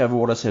going to back over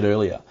what I said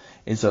earlier,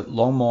 is that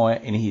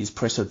Longmire in his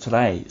presser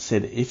today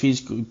said if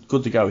he's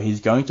good to go, he's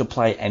going to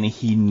play and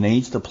he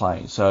needs to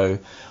play. So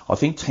I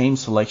think team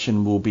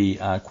selection will be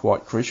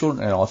quite crucial,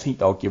 and I think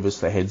they'll give us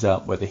the heads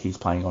up whether he's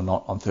playing or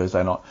not on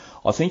Thursday night.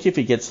 I think if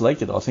he gets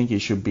selected, I think he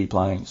should be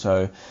playing.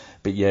 So,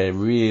 but yeah,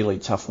 really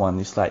tough one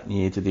this late in the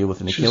year to deal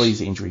with an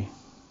Achilles injury.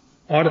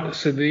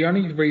 So the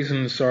only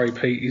reason, sorry,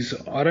 Pete, is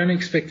I don't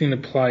expect him to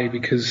play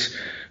because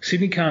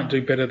Sydney can't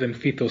do better than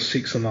 5th or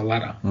 6th on the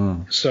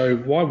ladder. So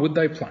why would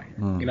they play?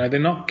 They're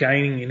not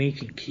gaining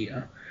anything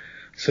here.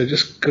 So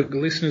just the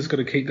listeners got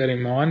to keep that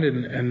in mind,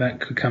 and that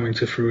could come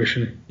into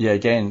fruition. Yeah,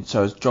 again,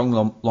 so as John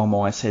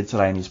Longmire said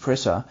today in his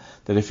presser,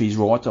 that if he's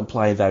right to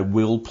play, they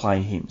will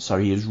play him. So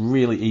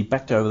he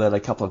backed over that a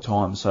couple of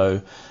times.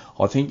 So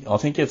I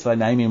think if they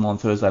name him on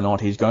Thursday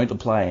night, he's going to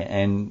play.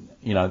 And,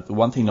 the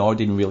one thing I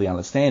didn't really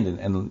understand,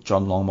 and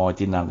John Longmire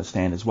didn't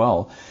understand as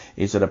well,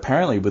 is that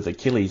apparently with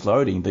Achilles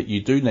loading that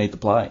you do need to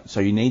play.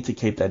 So you need to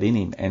keep that in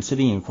him. And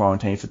sitting in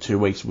quarantine for 2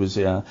 weeks was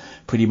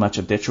pretty much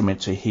a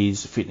detriment to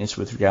his fitness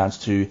with regards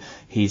to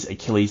his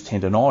Achilles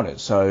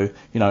tendonitis. So,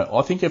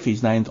 I think if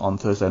he's named on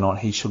Thursday night,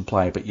 he should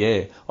play. But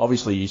yeah,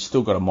 obviously you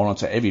still got to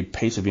monitor every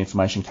piece of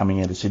information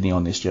coming out of Sydney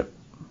on this, Jep.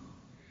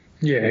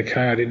 Yeah,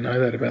 okay, I didn't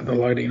know that about the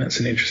loading. That's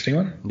an interesting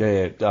one.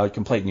 Yeah,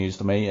 complete news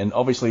to me. And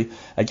obviously,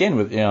 again,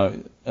 with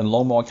and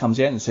Longmire comes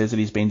out and says that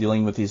he's been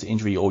dealing with his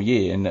injury all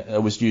year, and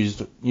it was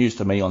news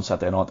to me on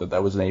Saturday night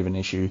that was an even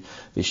issue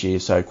this year.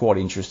 So quite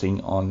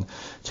interesting on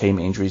team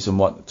injuries and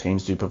what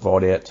teams do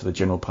provide out to the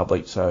general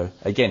public. So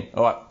again,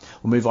 all right,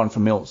 we'll move on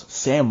from Mills.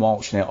 Sam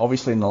Walsh. Now,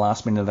 obviously, in the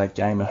last minute of that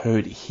game, I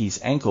heard his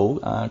ankle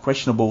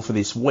questionable for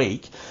this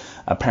week.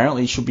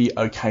 Apparently should be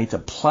okay to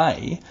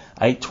play.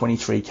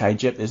 823k,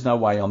 Jep. There's no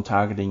way I'm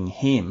targeting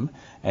him.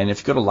 And if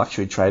you've got a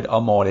luxury trade, I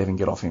might even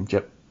get off him,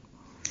 Jep.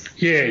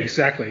 Yeah,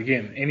 exactly.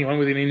 Again, anyone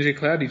with an injury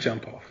cloud, you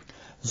jump off.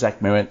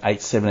 Zach Merritt,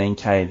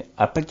 817k.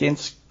 Up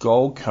against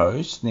Gold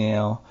Coast.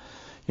 Now,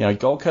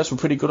 Gold Coast were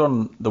pretty good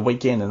on the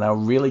weekend, and they were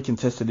really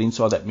contested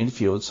inside that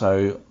midfield.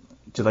 So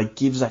do they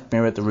give Zach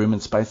Merritt the room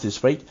and space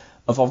this week?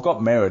 If I've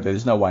got Merritt,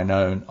 there's no way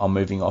known I'm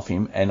moving off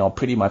him, and I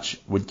pretty much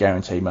would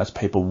guarantee most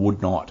people would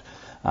not.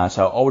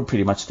 So I would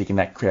pretty much stick in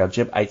that crowd,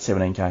 Jep,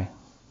 817k.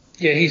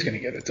 Yeah, he's going to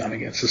get it done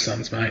against the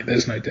Suns, mate.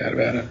 There's no doubt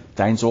about it.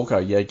 Dane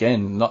Zorko, yeah,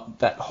 again, not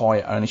that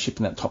high ownership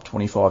in that top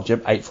 25,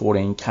 Jep,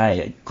 814k.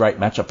 A great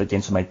matchup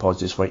against the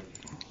Magpies this week.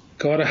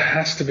 God, it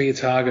has to be a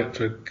target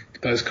for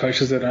those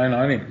coaches that don't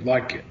own him,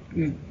 like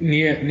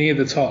near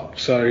the top.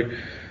 So,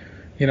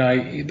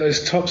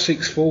 those top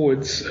 6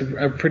 forwards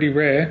are pretty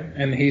rare,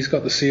 and he's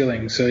got the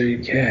ceiling. So,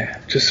 yeah,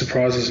 just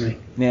surprises me.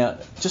 Now,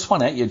 just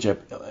one at you,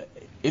 Jep.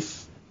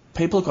 If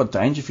people have got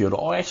Dangerfield,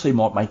 I actually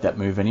might make that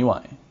move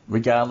anyway,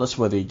 regardless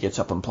whether he gets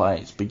up and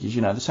plays, because,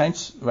 the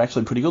Saints were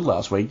actually pretty good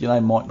last week. They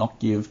might not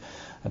give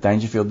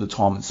Dangerfield the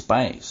time and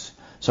space.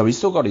 So he's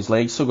still got his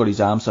legs, still got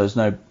his arms, so there's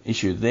no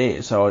issue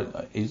there.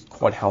 So he's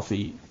quite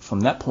healthy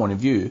from that point of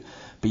view.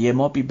 But yeah, it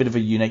might be a bit of a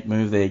unique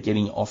move there,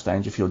 getting off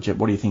Dangerfield. Jep,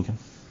 what are you thinking?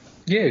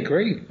 Yeah,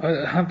 agreed.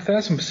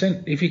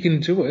 1,000%. If you can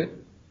do it,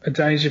 a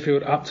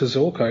Dangerfield up to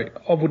Zorko,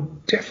 I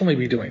would definitely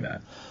be doing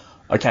that.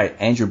 Okay,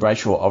 Andrew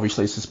Brayshaw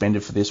obviously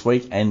suspended for this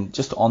week, and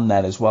just on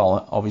that as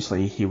well,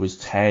 obviously he was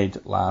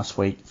tagged last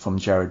week from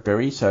Jared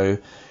Berry, so,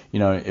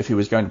 if he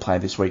was going to play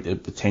this week, the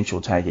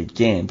potential tag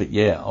again, but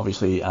yeah,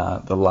 obviously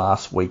the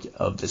last week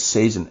of the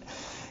season.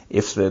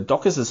 If the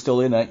Dockers are still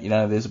in it,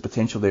 there's a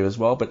potential there as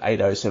well, but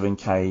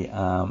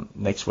 807k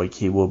next week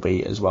he will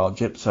be as well,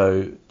 Jip.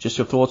 So just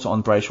your thoughts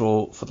on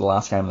Brayshaw for the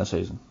last game of the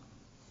season.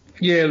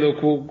 Yeah,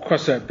 look, we'll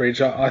cross that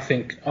bridge. I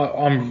think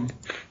I'm...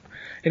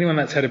 Anyone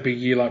that's had a big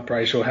year like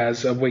Brayshaw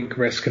has, a week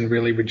rest can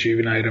really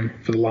rejuvenate him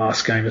for the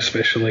last game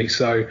especially.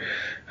 So,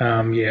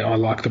 I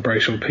like the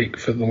Brayshaw pick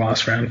for the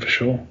last round for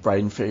sure.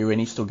 Braden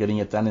Fiorini still getting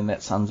it done in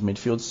that Suns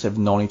midfield,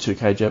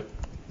 792k, Jep.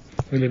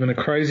 We live in a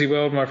crazy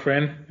world, my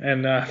friend,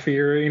 and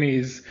Fiorini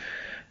is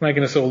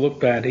making us all look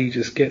bad. He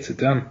just gets it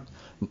done.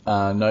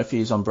 No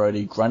fears on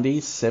Brody Grundy,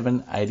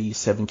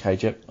 787k,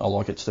 Jep. I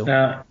like it still.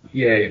 Yeah,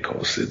 of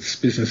course. It's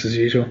business as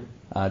usual.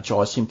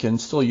 Jai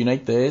Simpkins, still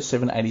unique there,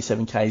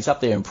 787k. He's up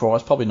there in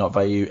price, probably not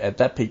value at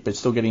that peak, but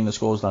still getting the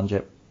scores done,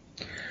 Jep.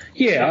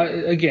 Yeah,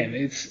 again,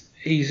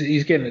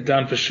 he's getting it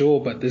done for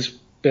sure, but there's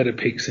better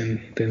picks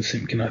than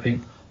Simpkin, I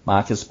think.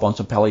 Marcus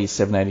Bontempelli,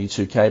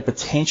 782k.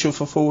 Potential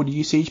for forward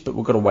usage, but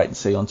we've got to wait and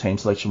see on team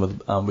selection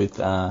with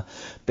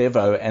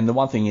Bevo. And the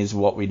one thing is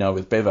what we know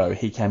with Bevo,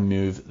 he can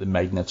move the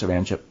magnets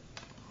around, Jep.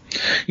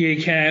 Yeah,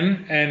 you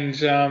can.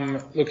 And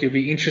look, it'll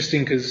be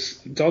interesting because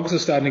Dogs are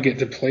starting to get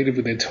depleted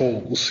with their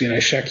tools.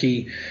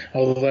 Shaki,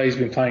 although he's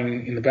been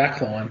playing in the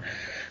back line,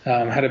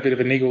 had a bit of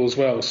a niggle as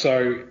well.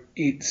 So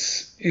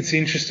it's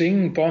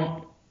interesting.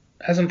 Bont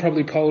hasn't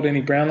probably polled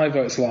any Brownlow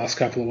votes the last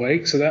couple of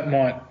weeks, so that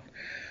might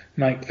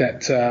make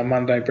that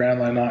Monday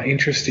Brownlow night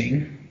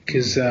interesting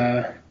because,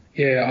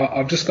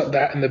 I've just got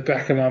that in the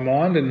back of my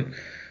mind, and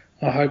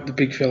I hope the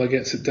big fella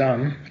gets it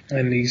done,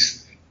 and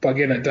he's by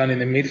getting it done in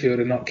the midfield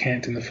and not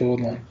camped in the forward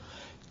line.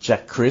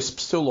 Jack Crisp,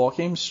 still like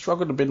him,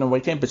 struggled a bit in the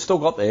weekend, but still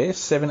got there,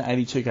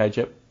 782k,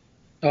 Jep.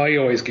 Oh, he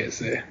always gets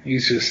there.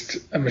 He's just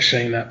a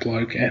machine, that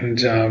bloke, and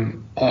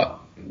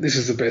this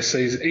is the best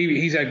season.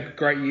 He's had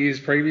great years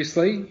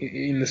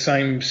previously in the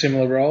same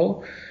similar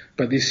role,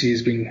 but this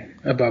year's been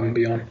above and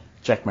beyond.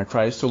 Jack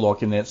McRae, still like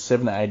him there,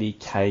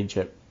 780k,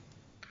 Jep.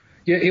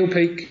 Yeah, he'll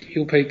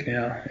peak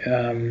now.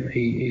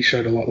 He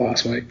showed a lot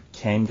last week.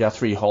 Cam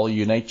Guthrie, wholly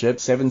unique, Jep,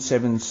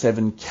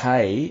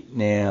 777k.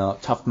 Now,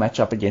 tough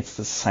matchup against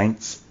the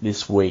Saints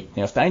this week.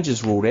 Now, if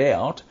Danger's ruled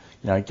out,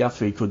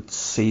 Guthrie could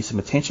see some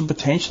attention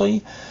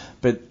potentially,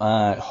 but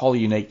wholly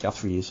unique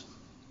Guthrie is.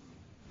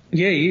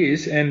 Yeah, he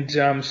is,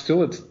 and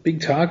still a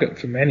big target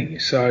for many.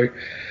 So,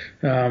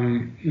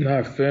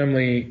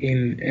 firmly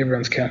in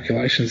everyone's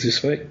calculations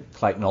this week.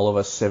 Clayton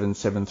Oliver,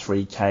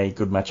 773k.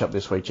 Good matchup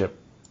this week, Jep.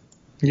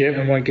 Yeah,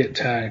 and won't get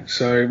tagged.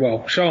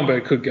 So,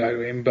 Schellenberg could go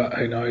to him, but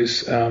who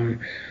knows?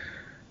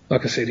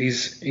 Like I said,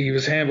 he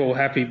was handball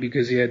happy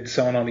because he had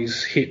someone on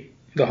his hip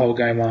the whole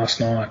game last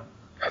night.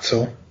 That's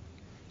all.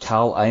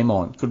 Carl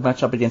Amon, good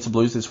matchup against the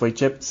Blues this week,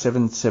 Jep,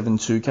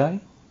 772k.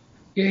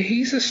 Yeah,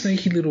 he's a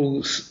sneaky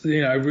little,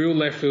 real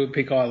left field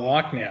pick I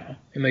like now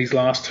in these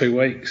last 2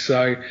 weeks.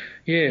 So,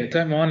 yeah,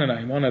 don't mind the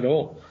name one at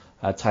all.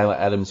 Taylor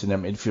Adams in that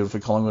midfield for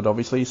Collingwood,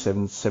 obviously,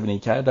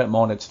 770k. I don't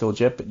mind it still,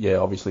 Jep, but yeah,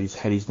 obviously he's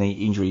had his knee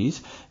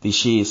injuries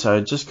this year.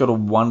 So just got to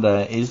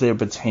wonder, is there a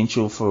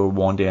potential for a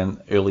wind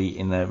down early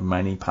in the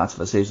remaining parts of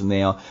the season?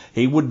 Now,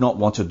 he would not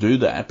want to do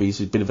that, but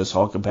he's a bit of a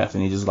psychopath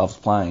and he just loves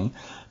playing.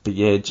 But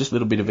yeah, just a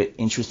little bit of an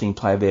interesting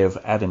play there of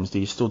Adams. Do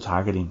you still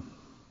target him?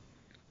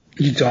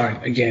 You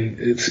don't.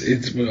 Again,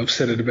 I've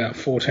said it about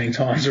 14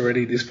 times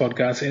already, this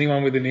podcast.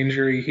 Anyone with an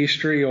injury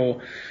history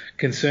or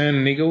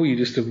concern, niggle, you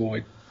just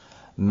avoid.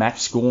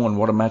 Max Gawn,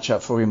 what a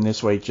matchup for him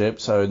this week,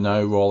 Jep. So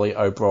no Riley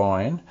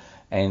O'Brien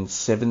and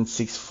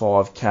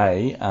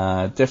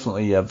 765k.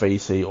 Definitely a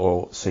VC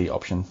or C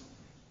option.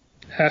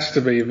 Has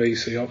to be a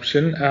VC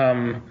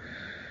option.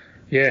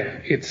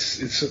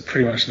 It's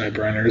pretty much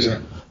no-brainer,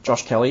 isn't it?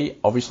 Josh Kelly,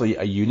 obviously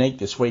a unique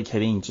this week,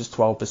 hitting just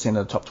 12%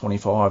 of the top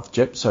 25,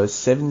 Jep. So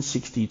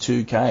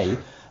 762k.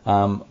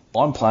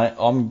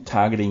 I'm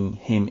targeting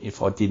him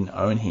if I didn't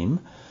own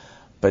him,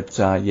 but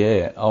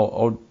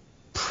I'll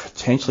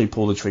potentially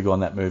pull the trigger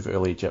on that move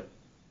early, Jep.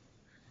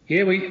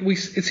 Yeah,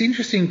 it's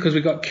interesting because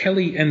we've got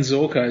Kelly and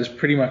Zorko as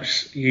pretty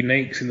much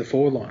uniques in the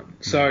forward line.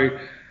 So,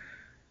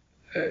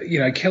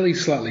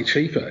 Kelly's slightly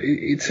cheaper.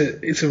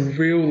 It's a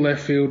real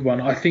left field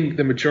one. I think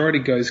the majority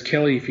goes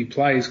Kelly if he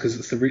plays because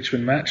it's the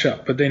Richmond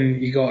matchup. But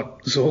then you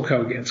got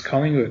Zorko against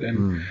Collingwood,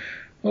 and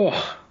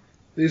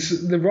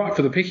they're right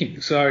for the picking.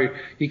 So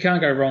you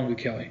can't go wrong with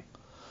Kelly.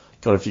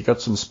 God, if you've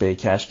got some spare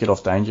cash, get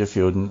off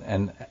Dangerfield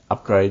and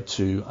upgrade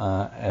to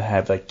and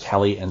have that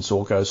Kelly and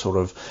Zorko sort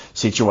of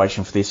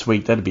situation for this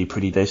week. That'd be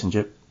pretty decent,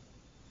 Jep.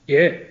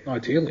 Yeah,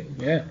 ideally,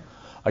 yeah.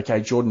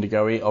 Okay, Jordan De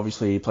Goey,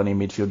 obviously plenty of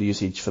midfield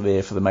usage for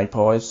the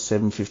Magpies.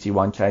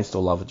 751k,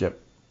 still love it, Jep.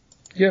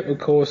 Yep, of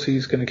course,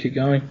 he's going to keep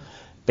going.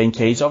 Ben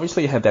Keys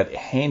obviously had that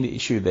hand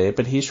issue there,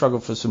 but he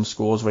struggled for some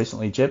scores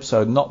recently, Jep,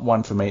 so not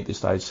one for me at this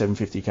stage,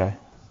 750k.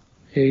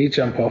 Yeah, you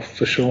jump off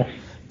for sure.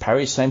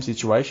 Parrish, same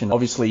situation.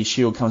 Obviously,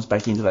 Shield comes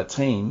back into that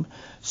team,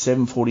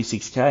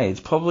 746k.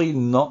 It's probably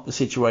not the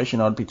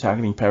situation I'd be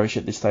targeting Parrish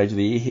at this stage of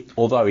the year,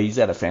 although he's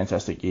had a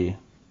fantastic year.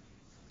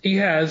 He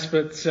has,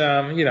 but,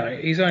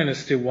 his owners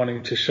still want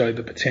him to show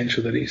the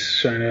potential that he's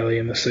shown early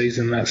in the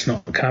season. That's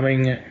not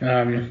coming.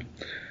 I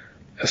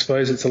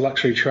suppose it's a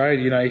luxury trade.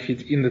 If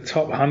you're in the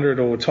top 100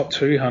 or top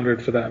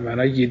 200 for that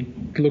matter,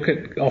 you'd look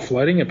at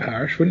offloading a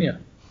Parrish, wouldn't you?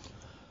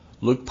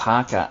 Luke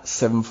Parker,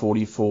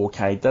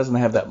 744k. Doesn't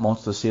have that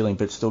monster ceiling,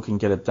 but still can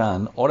get it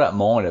done. I don't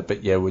mind it,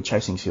 but yeah, we're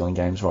chasing ceiling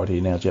games right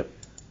here now, Jep.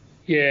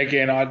 Yeah,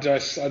 again, I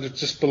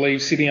just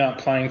believe City aren't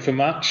playing for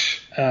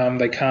much.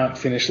 They can't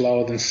finish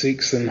lower than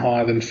 6th and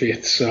higher than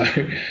 5th. So,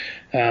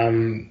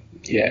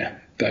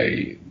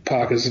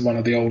 Parker's one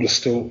of the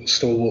oldest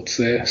stalwarts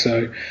there.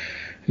 So,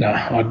 no,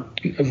 I'd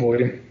avoid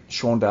him.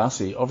 Sean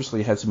Darcy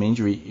obviously had some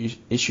injury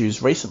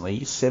issues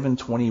recently,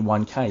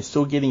 721k.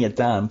 Still getting it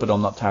done, but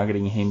I'm not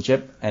targeting him,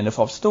 Jep. And if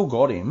I've still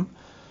got him,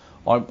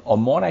 I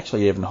might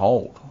actually even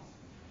hold.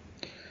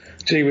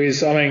 Gee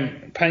whiz,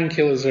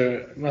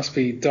 painkillers must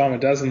be dime a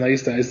dozen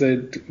these days.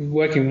 They're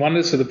working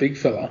wonders for the big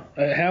fella.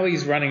 How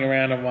he's running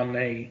around on one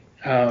knee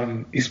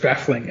is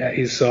baffling at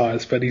his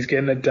size, but he's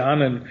getting it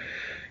done. And,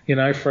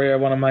 Freo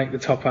want to make the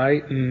top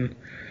 8, and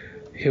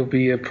he'll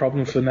be a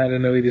problem for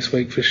Natanui this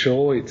week for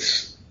sure.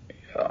 It's,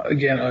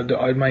 again,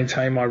 I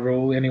maintain my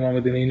rule. Anyone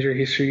with an injury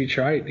history, you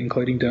trade,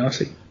 including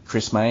Darcy.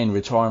 Chris Mayne,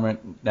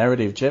 retirement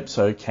narrative, Jep.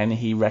 So can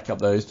he rack up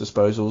those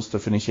disposals to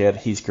finish out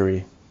his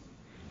career?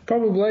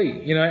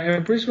 Probably,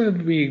 and Brisbane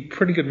would be a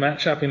pretty good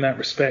matchup in that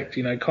respect.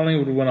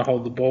 Collingwood would want to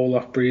hold the ball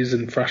off Bris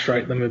and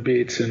frustrate them a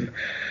bit. And,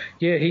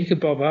 yeah, he could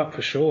bob up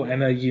for sure.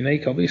 And a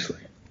unique, obviously.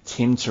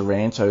 Tim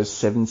Taranto,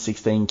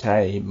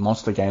 716k,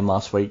 monster game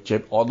last week,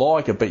 Jep. I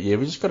like it, but yeah,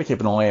 we just got to keep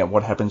an eye out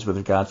what happens with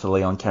regards to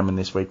Leon Cameron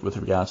this week with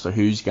regards to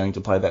who's going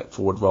to play that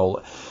forward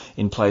role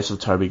in place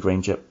of Toby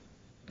Green, Jep.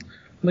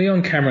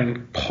 Leon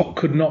Cameron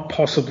could not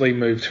possibly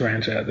move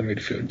Taranto out of the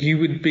midfield. You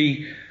would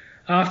be,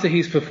 after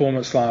his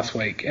performance last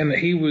week, and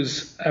he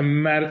was a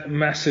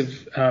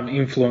massive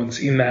influence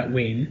in that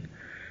win,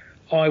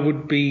 I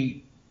would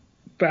be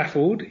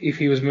baffled if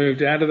he was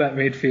moved out of that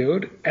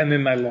midfield and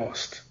then they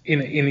lost in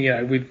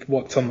with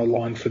what's on the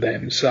line for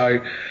them.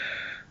 So,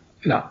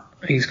 no,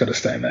 he's got to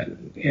stay in that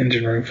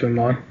engine room for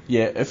mine.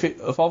 Yeah, if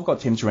I've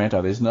got Tim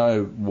Taranto, there's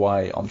no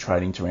way I'm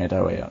trading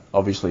Taranto out.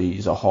 Obviously,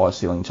 he's a high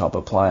ceiling type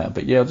of player,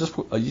 but yeah,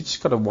 you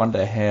just got to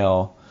wonder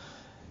how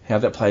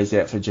that plays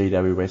out for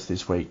GWS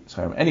this week.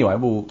 So anyway,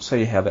 we'll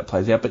see how that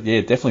plays out. But yeah,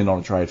 definitely not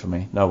a trade for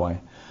me. No way.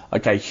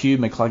 Okay, Hugh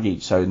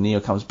McCluggage. So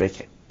Neil comes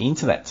back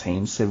into that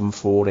team,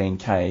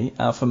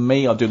 714k. For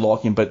me, I do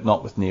like him, but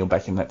not with Neil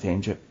back in that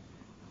team, Chip.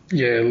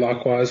 Yeah,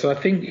 likewise. I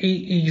think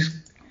he's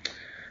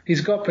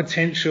got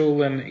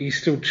potential and he's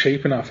still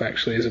cheap enough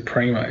actually as a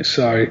primo.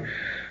 So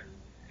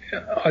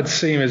I'd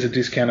see him as a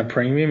discounted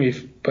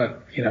premium,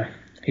 but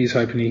he's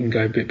hoping he can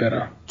go a bit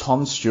better.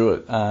 Tom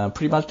Stewart,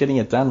 pretty much getting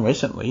it done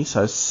recently,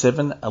 so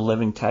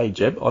 711k,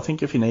 Jeb. I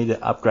think if you need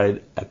to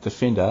upgrade at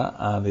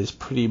defender, there's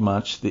pretty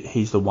much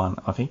he's the one,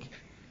 I think.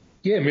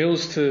 Yeah,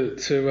 Mills to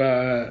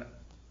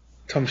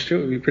Tom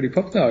Stewart would be pretty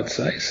popular, I'd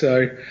say.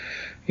 So,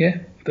 yeah,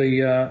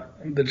 the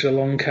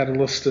Geelong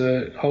Catalyst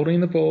are holding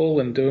the ball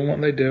and doing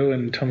what they do,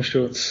 and Tom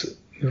Stewart's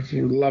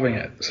loving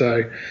it.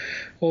 So,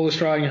 all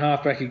Australian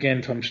halfback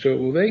again, Tom Stewart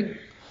will be.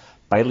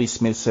 Bailey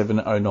Smith,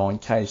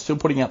 709k, still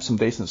putting up some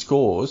decent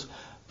scores,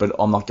 but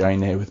I'm not going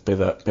there with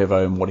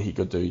Bevo and what he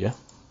could do, yeah?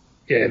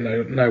 Yeah,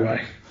 no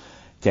way.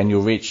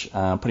 Daniel Rich,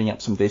 putting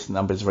up some decent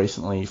numbers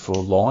recently for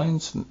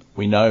Lions.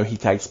 We know he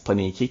takes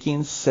plenty of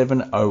kick-ins,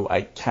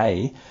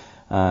 708k.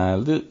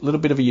 Little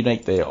bit of a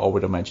unique there, I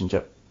would imagine,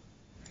 Jep.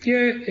 Yeah,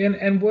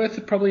 and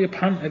worth probably a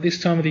punt at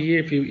this time of the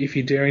year if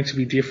you're daring to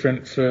be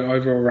different for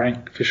overall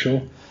rank, for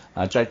sure.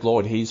 Jake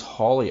Lloyd, he's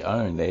highly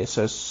owned there,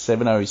 so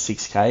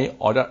 706k.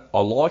 I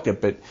like it,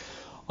 but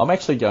I'm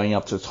actually going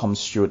up to Tom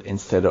Stewart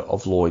instead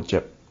of Lloyd,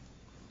 Jep.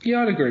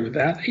 Yeah, I'd agree with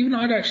that. Even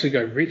I'd actually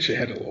go Rich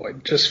ahead of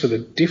Lloyd just for the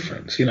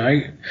difference.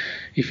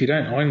 If you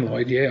don't own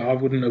Lloyd, yeah, I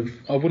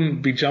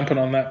wouldn't be jumping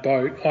on that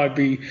boat. I'd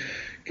be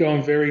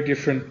going very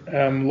different.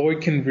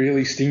 Lloyd can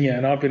really sting you,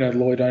 and I've been a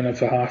Lloyd owner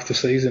for half the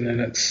season,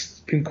 and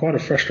it's been quite a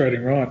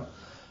frustrating ride.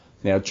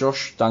 Now,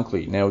 Josh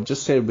Dunkley. Now,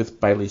 just said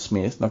with Bailey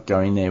Smith not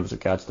going there with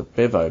regards to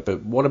Bevo,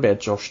 but what about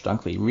Josh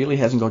Dunkley? Really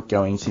hasn't got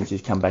going since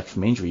he's come back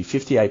from injury.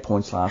 58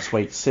 points last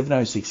week,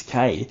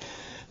 706k.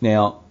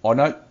 Now, I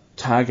don't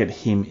target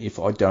him if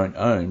I don't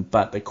own,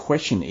 but the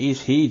question is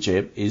here,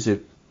 Jeb, is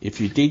if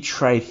you did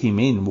trade him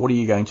in, what are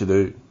you going to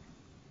do?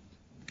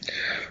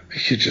 You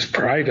should just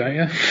pray, don't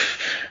you?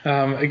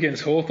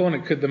 Against Hawthorn,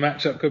 the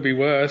matchup could be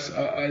worse.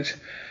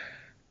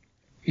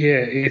 Yeah,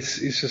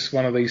 it's just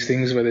one of these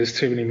things where there's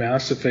too many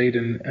mouths to feed,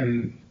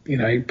 and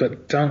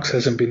but Dunks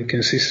hasn't been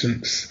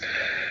consistent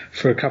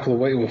for a couple of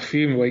weeks, or a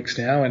few weeks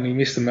now, and he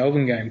missed the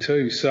Melbourne game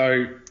too.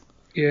 So,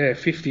 yeah,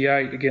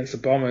 58 against the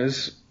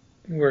Bombers.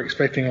 We're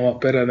expecting a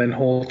lot better than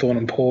Hawthorn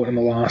and Port in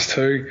the last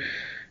two.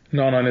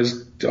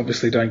 Non-owners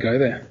obviously don't go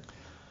there.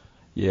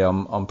 Yeah,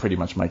 I'm pretty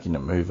much making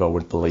that move, I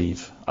would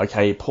believe.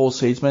 Okay, Paul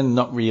Seedsman,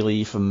 not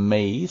really for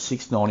me.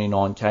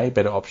 699k,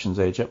 better options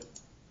there, Jep.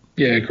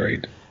 Yeah,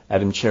 agreed.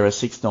 Adam Chera,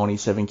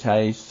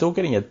 697k, still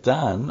getting it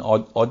done.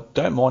 I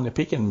don't mind the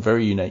pick and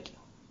very unique.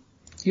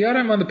 Yeah, I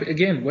don't mind the pick.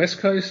 Again, West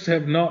Coast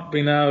have not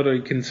been able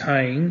to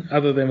contain,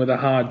 other than with a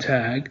hard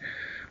tag,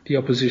 the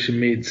opposition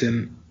mids,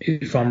 and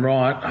if I'm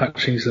right,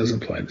 Hutchings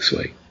doesn't play this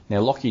week.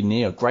 Now, Lockie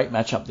Neal, great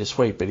matchup this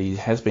week, but he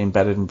has been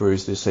battered and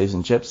bruised this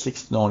season. Jep,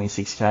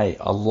 696k.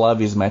 I love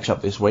his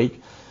matchup this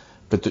week,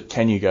 but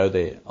can you go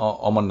there?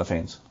 I'm on the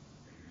fence.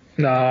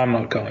 No, I'm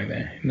not going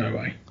there. No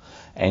way.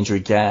 Andrew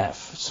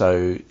Gaff,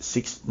 so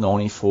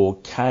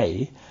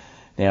 694k.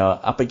 Now,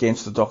 up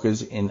against the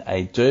Dockers in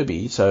a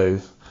derby, so,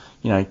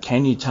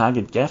 can you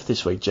target Gaff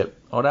this week, Jep?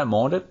 I don't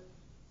mind it.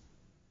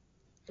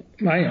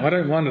 Mate, I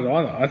don't mind it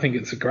either. I think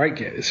it's a great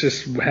get. It's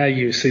just how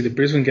you see the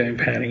Brisbane game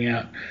panning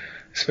out,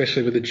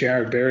 especially with the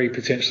Jared Berry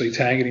potentially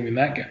tagging him in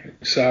that game.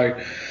 So,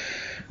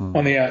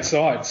 on the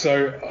outside.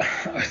 So,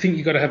 I think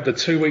you've got to have the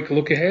 2-week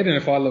look ahead, and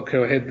if I look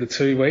ahead the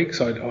 2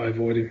 weeks, I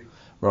avoid him.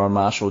 Ryan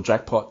Marshall,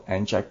 jackpot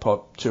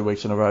 2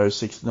 weeks in a row,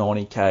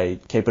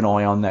 690k. Keep an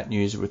eye on that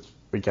news with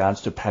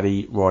regards to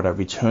Paddy Ryder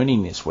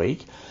returning this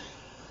week.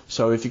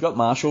 So if you've got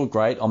Marshall,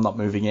 great, I'm not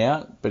moving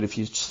out. But if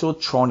you're still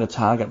trying to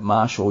target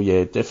Marshall,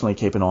 yeah, definitely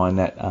keep an eye on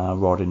that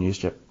Ryder news,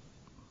 Jep.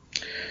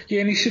 Yeah,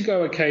 and he should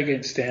go okay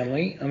against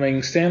Stanley. I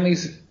mean,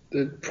 Stanley's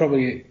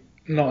probably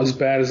not as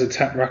bad as a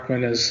tap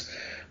ruckman as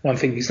one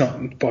thing. He's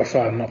not by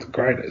far not the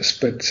greatest,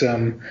 but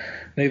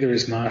neither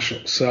is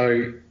Marshall.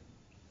 So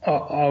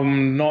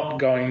I'm not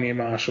going near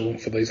Marshall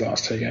for these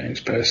last two games,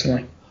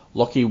 personally.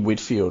 Lockie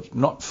Whitfield,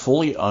 not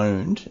fully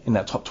owned in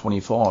that top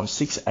 25,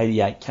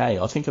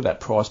 688k. I think at that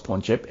price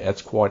point, Jep,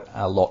 that's quite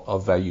a lot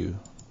of value.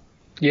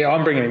 Yeah,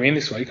 I'm bringing him in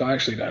this week. I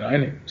actually don't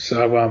own him.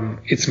 So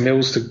it's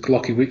Mills to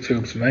Lockie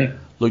Whitfield for me.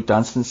 Luke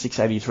Dunstan,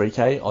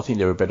 683k. I think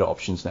there are better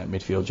options in that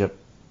midfield, Jep.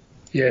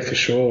 Yeah, for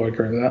sure. I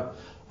agree with that.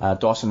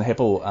 Dyson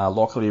Heppel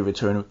likely to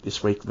return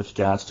this week with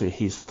regards to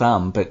his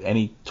thumb, but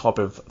any type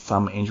of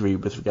thumb injury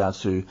with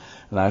regards to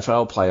an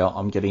AFL player,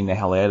 I'm getting the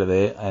hell out of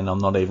there, and I'm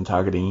not even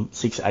targeting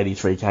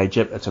 683k.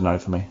 Jep, that's a no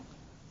for me.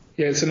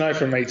 Yeah, it's a no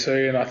from me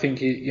too, and I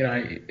think,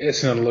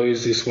 Essendon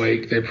lose this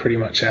week, they're pretty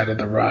much out of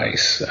the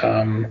race.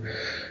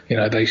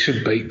 They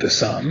should beat the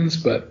Suns,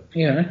 but,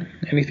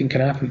 anything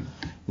can happen.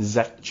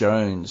 Zach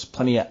Jones,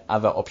 plenty of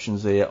other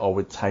options there I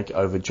would take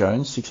over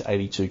Jones,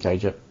 682k,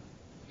 Jep.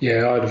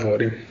 Yeah, I'd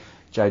avoid him.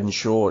 Jaden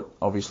Short,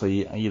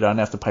 obviously, you don't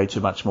have to pay too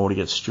much more to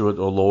get Stewart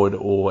or Lloyd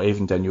or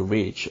even Daniel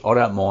Rich. I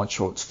don't mind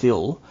Short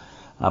still,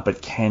 but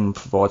can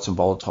provide some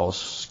volatile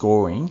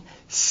scoring.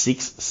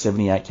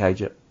 678k,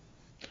 Jep.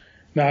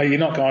 No, you're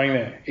not going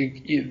there.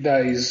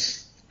 That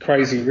is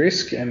crazy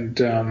risk, and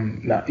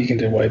you can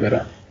do way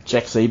better.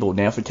 Jack Zeeble.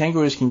 Now, for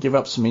Kangaroos can give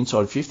up some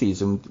inside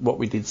 50s, and what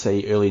we did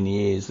see early in the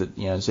year is that,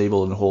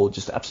 Zeeble and Hall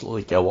just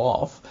absolutely go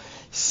off.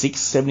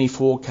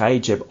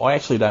 674k, Jep. I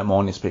actually don't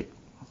mind this pick.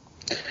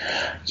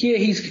 Yeah,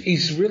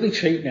 he's really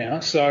cheap now,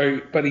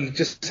 but he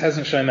just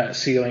hasn't shown that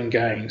ceiling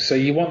game. So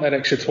you want that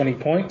extra 20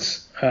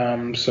 points.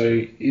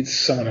 So it's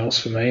someone else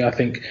for me. I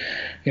think,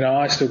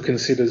 I still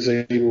consider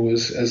Zeeble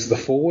as the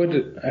forward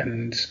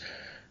and,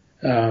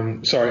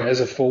 as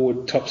a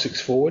forward, top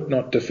six forward,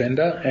 not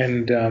defender.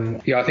 And,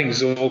 I think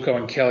Zorko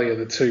and Kelly are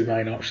the two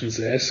main options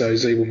there. So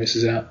Zeeble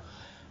misses out.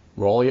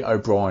 Riley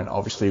O'Brien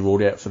obviously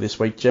ruled out for this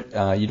week, Jep.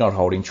 You're not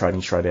holding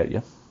trading straight out,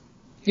 yeah?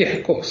 Yeah,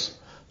 of course.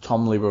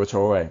 Tom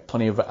Liberatore,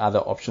 plenty of other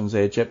options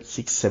there, Jep,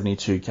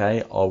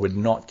 672k. I would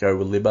not go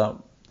with Liber.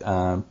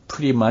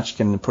 Pretty much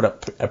can put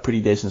up a pretty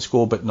decent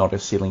score, but not a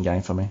ceiling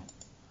game for me.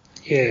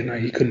 Yeah, no,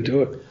 you couldn't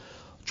do it.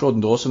 Jordan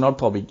Dawson, I'd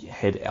probably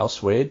head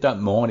elsewhere.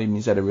 Don't mind him,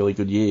 he's had a really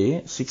good year,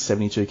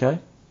 672k.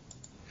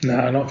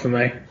 No, not for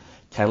me.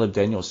 Caleb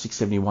Daniels,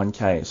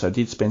 671k. So I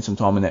did spend some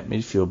time in that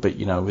midfield, but,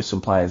 with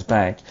some players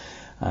back,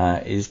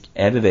 is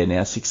out of there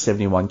now,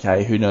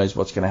 671k. Who knows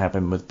what's going to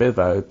happen with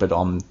Bevo, but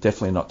I'm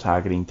definitely not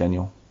targeting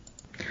Daniel.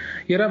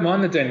 Yeah, I don't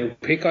mind the Daniel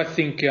pick. I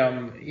think,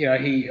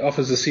 he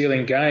offers a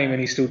ceiling game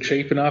and he's still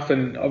cheap enough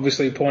and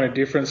obviously a point of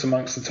difference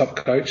amongst the top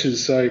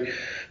coaches. So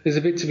there's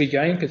a bit to be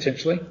gained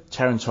potentially.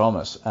 Taron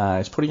Thomas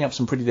is putting up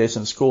some pretty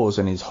decent scores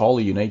and is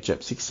wholly unique,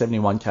 Jep,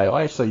 671k.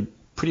 I actually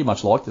pretty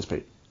much like this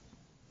pick.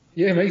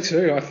 Yeah, me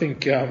too. I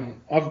think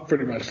I've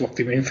pretty much locked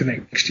him in for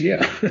next year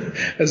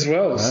as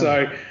well. Yeah.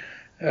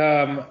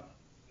 So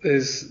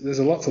there's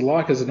a lot to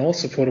like as a North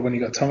supporter when you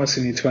got Thomas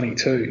in your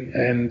 22.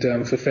 And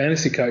for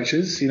fantasy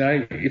coaches,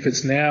 if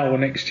it's now or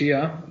next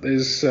year,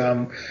 there's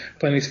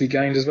plenty to be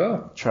gained as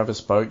well. Travis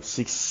Boak,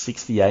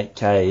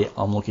 668k.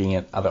 I'm looking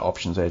at other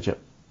options there, Jep.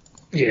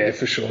 Yeah,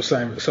 for sure.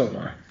 Same. So am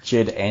I.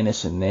 Jed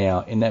Anderson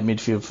now in that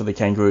midfield for the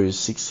Kangaroos,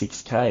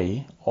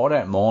 66k. I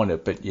don't mind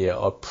it, but yeah,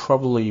 I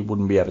probably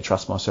wouldn't be able to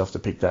trust myself to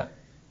pick that.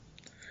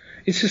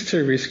 It's just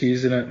too risky,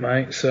 isn't it,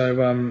 mate?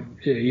 So,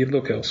 you'd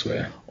look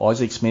elsewhere.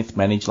 Isaac Smith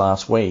managed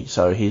last week,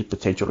 so his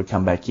potential to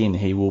come back in,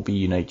 he will be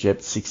unique, Jep,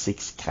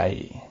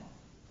 66k.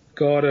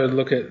 Got to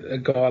look at a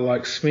guy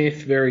like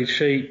Smith, very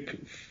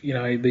cheap.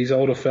 These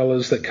older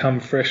fellas that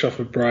come fresh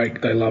off a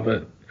break, they love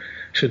it.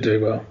 Should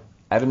do well.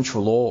 Adam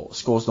Treloar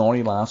scores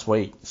 90 last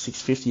week,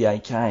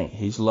 658k.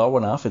 He's low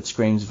enough, it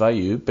screams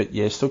value, but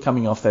yeah, still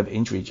coming off that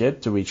injury,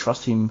 Jep. Do we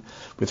trust him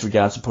with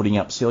regards to putting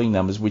up ceiling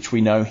numbers, which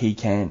we know he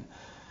can?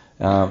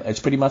 It's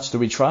pretty much, do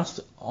we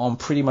trust? I'm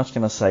pretty much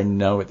going to say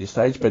no at this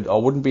stage, but I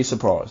wouldn't be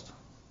surprised.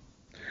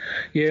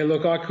 Yeah,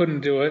 look, I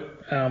couldn't do it.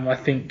 I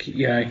think,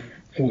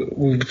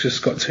 we've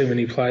just got too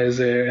many players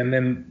there. And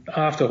then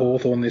after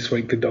Hawthorn this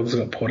week, the Dogs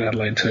have got Port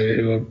Adelaide too,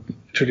 who are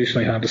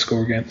traditionally hard to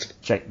score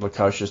against. Jack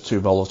Lukosius,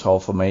 too volatile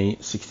for me,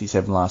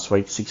 67 last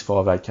week,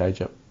 658k,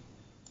 Jep.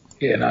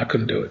 Yeah, no, I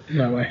couldn't do it.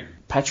 No way.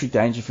 Patrick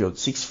Dangerfield,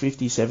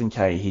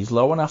 657k. He's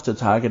low enough to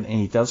target, and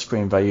he does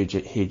scream value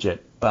here,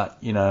 Jep.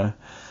 But,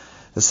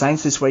 the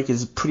Saints this week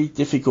is a pretty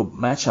difficult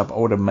matchup, I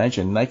would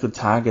imagine. They could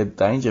target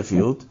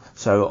Dangerfield.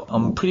 So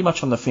I'm pretty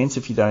much on the fence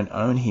if you don't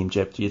own him,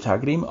 Jep. Do you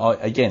target him?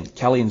 Again,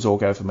 Kelly and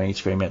Zorko for me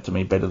scream out to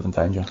me better than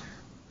Danger.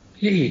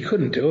 Yeah, you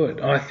couldn't do it.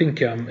 I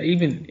think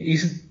even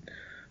he's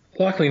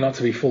likely not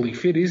to be fully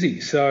fit, is he?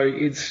 So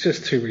it's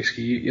just too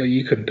risky.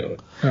 You couldn't do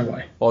it. No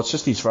way. Well, it's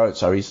just his throat,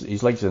 so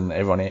his legs and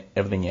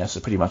everything else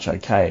is pretty much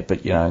okay.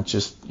 But,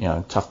 just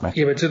tough match.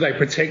 Yeah, but do they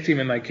protect him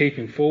and they keep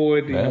him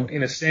forward? Yeah.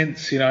 In a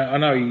sense, I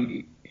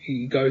know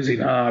he goes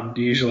in hard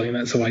usually, and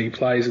that's the way he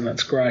plays, and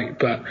that's great.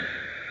 But,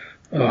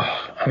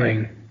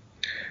 and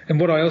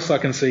what else I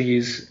can see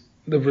is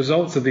the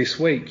results of this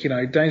week.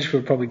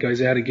 Dangerfield probably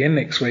goes out again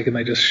next week, and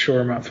they just shore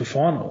him up for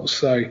finals.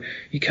 So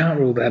you can't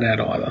rule that out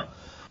either.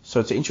 So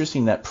it's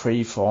interesting that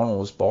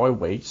pre-finals bye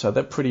week, so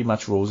that pretty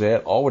much rules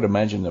out, I would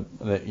imagine,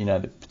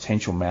 the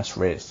potential mass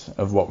rest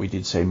of what we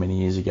did see many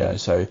years ago.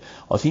 So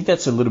I think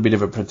that's a little bit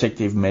of a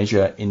protective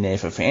measure in there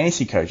for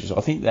fantasy coaches. I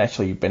think that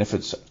actually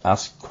benefits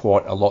us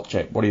quite a lot,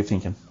 Jack. What are you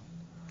thinking?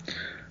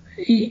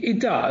 It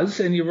does,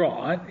 and you're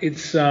right.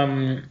 It's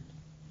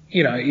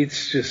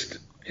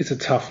it's a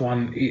tough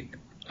one.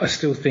 I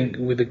still think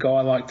with a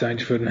guy like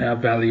Dangerfield and how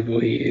valuable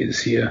he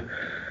is here,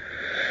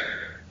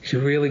 you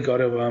really got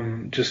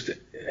to just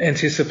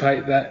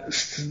anticipate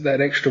that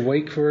extra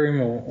week for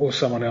him or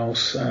someone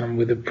else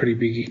with a pretty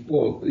big,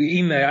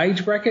 in the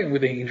age bracket and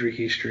with an injury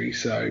history.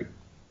 So,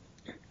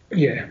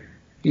 yeah,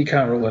 you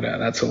can't rule it out.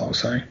 That's all I'm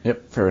saying.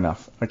 Yep, fair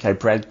enough. Okay,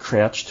 Brad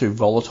Crouch, too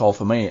volatile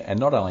for me. And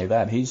not only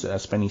that, he's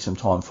spending some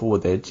time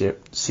forward there.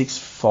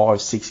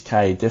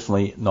 6.56k,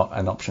 definitely not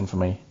an option for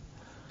me.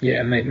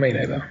 Yeah, me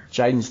neither.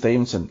 Jaden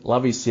Stevenson,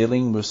 love his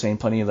ceiling. We've seen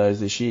plenty of those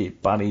this year,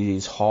 but he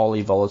is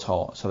highly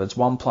volatile. So that's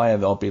one player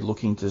that I'll be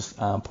looking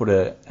to put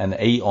an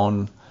E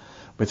on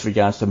with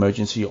regards to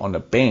emergency on the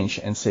bench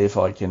and see if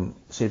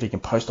he can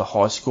post a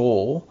high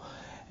score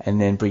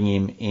and then bring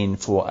him in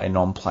for a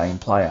non-playing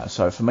player.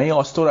 So for me,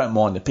 I still don't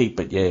mind the pick,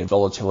 but yeah,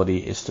 volatility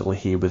is still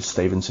here with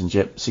Stevenson.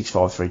 Yep,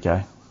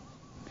 6.53k.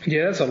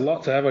 Yeah, that's a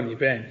lot to have on your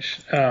bench,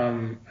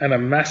 and a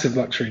massive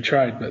luxury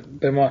trade, but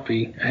there might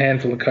be a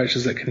handful of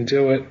coaches that can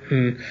do it.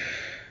 And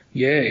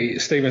yeah,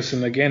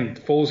 Stevenson, again,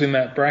 falls in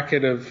that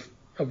bracket of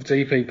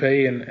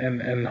DPP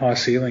and high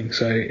ceiling,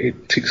 so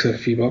it ticks a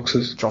few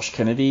boxes. Josh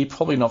Kennedy,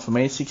 probably not for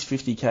me.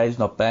 650k is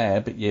not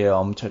bad, but yeah,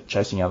 I'm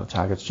chasing other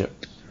targets,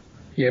 Chip.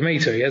 Yeah, me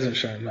too. He hasn't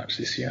shown much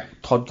this year.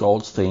 Todd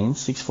Goldstein,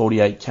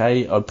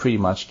 648k. I'd pretty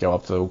much go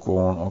up to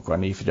Gorn or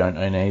Grundy if you don't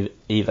own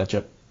either,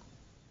 Chip.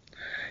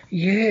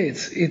 Yeah,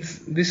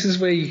 this is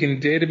where you can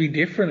dare to be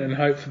different and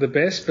hope for the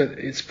best, but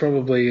it's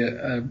probably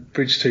a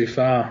bridge too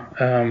far,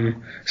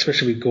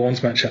 especially with Gorn's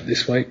matchup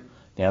this week.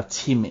 Now,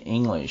 Tim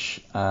English,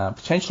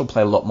 potential to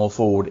play a lot more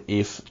forward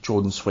if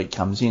Jordan Sweet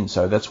comes in,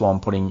 so that's why I'm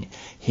putting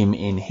him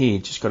in here.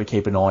 Just got to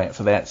keep an eye out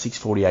for that.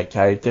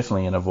 648k,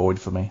 definitely an avoid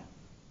for me.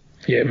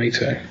 Yeah, me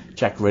too.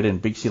 Jack Redden,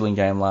 big ceiling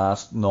game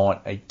last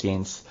night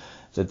against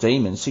the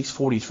Demons,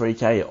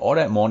 643k. I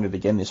don't mind it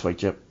again this week,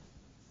 Jep.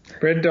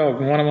 Red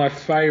Dog, one of my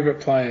favourite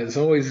players,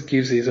 always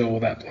gives his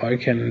all, that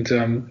bloke,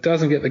 and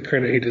doesn't get the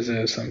credit he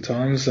deserves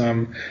sometimes.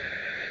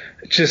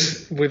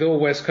 Just with all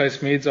West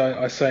Coast mids,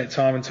 I say it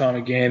time and time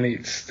again,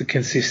 it's the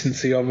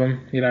consistency of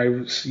them. You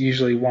know,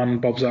 usually one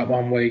bobs up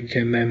one week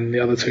and then the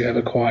other two have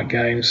a quiet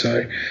game,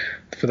 so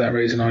for that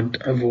reason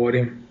I'd avoid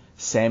him.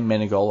 Sam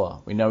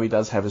Menegola, we know he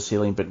does have a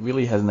ceiling, but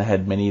really hasn't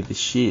had many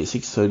this year.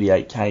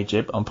 638k,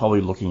 Jeb. I'm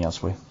probably looking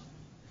elsewhere.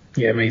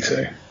 Yeah, me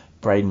too.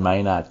 Braden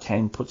Maynard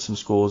can put some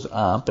scores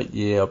up, but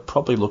yeah, I'll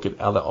probably look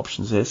at other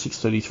options there.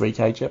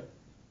 633k, Jep.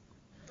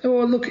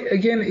 Well, look,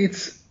 again,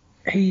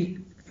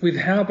 with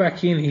Howe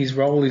back in, his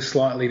role is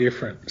slightly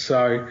different.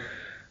 So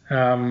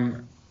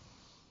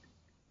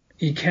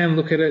you can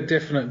look at it,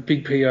 definite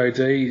big POD.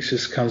 It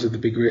just comes with a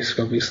big risk,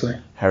 obviously.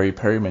 Harry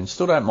Perryman,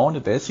 still don't mind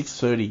it there,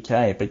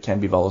 630k, but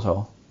can be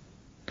volatile.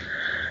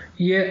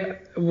 Yeah,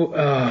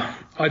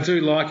 I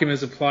do like him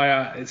as a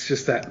player. It's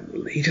just that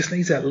he just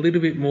needs that little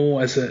bit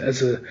more as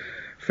a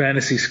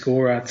fantasy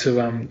scorer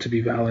to be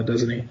valid,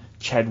 doesn't he?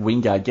 Chad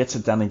Wingard gets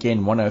it done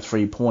again,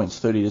 103 points,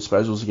 30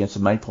 disposals against the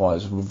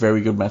Magpies.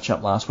 Very good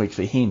matchup last week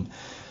for him.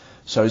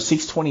 So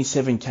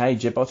 627k,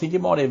 Jep. I think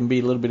it might even be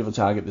a little bit of a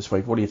target this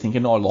week. What are you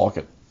thinking? I like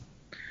it.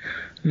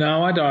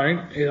 No, I don't.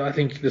 I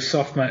think the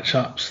soft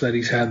matchups that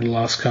he's had the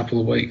last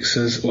couple of weeks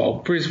as well.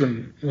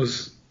 Brisbane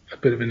was a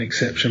bit of an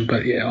exception,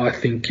 but yeah, I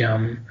think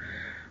there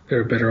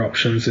are better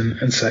options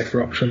and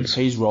safer options.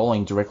 He's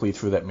rolling directly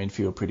through that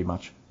midfield pretty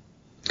much.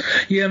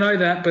 Yeah, I know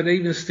that, but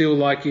even still,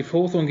 like if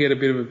Hawthorn get a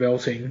bit of a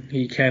belting,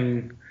 he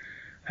can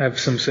have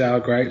some sour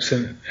grapes,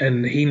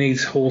 and he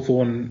needs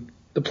Hawthorn,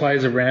 the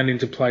players around him,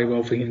 to play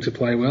well for him to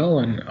play well,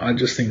 and I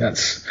just think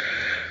that's,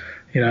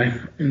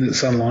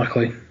 it's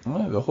unlikely.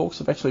 Well, the Hawks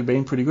have actually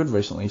been pretty good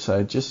recently,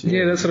 so just...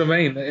 Yeah, that's what I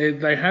mean.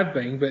 They have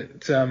been,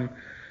 but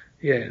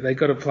they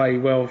got to play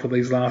well for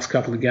these last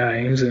couple of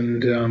games,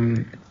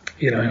 and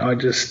I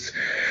just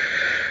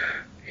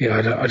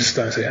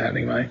don't see it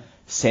happening, mate.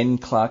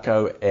 Send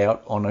Clarko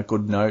out on a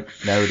good note,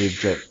 narrative,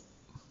 Jet.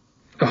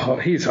 Oh,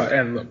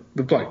 and look,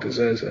 the bloke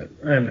deserves it,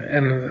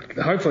 and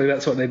hopefully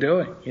that's what they're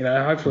doing.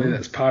 Hopefully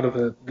that's part of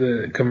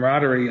the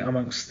camaraderie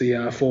amongst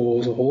the four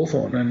walls of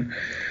Hawthorn, and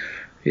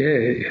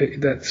yeah,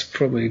 that's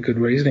probably a good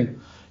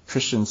reasoning.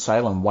 Christian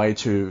Salem, way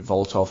too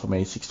volatile for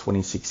me,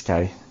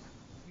 626k.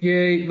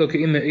 Yeah, look,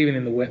 even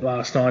in the wet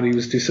last night, he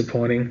was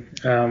disappointing.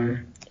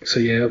 So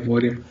yeah,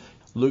 avoid him.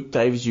 Luke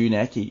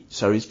Davies-Unaki,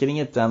 so he's getting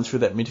it done through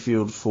that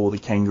midfield for the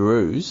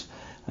Kangaroos.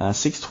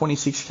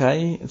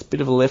 626k, it's a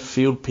bit of a left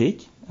field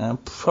pick.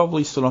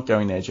 Probably still not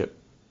going there, Jep.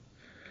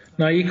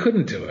 No, you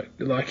couldn't do it.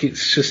 Like,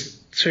 it's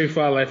just too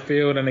far left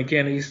field, and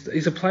again,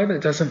 he's a player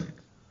that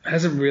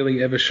hasn't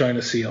really ever shown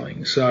a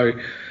ceiling. So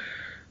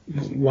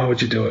why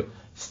would you do it?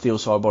 Steel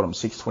side bottom,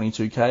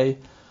 622k.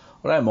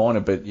 I don't mind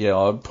it, but yeah,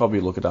 I'd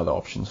probably look at other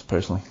options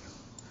personally.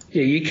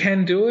 Yeah, you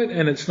can do it,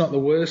 and it's not the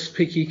worst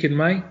pick you can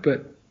make,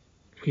 but,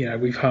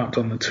 we've harped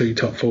on the 2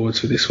 top forwards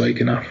for this week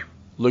enough.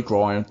 Luke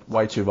Ryan,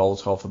 way too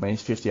volatile for me.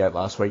 58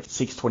 last week,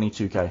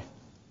 622k.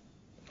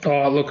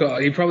 Oh, look,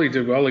 he probably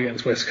did well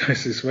against West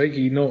Coast this week.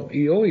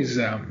 He always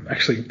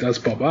actually does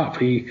pop up.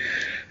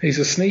 He's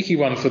a sneaky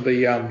one for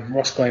the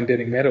Ross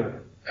Glendenning medal,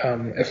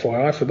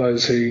 FYI, for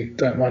those who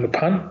don't mind a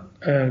punt.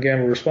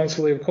 Gamble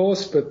responsibly, of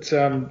course, but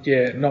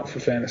not for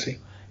fantasy.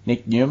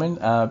 Nick Newman,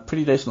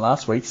 pretty decent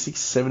last week,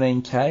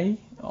 617k.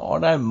 I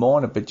don't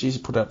mind it, but geez,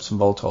 put up some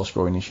volatile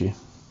scoring this year.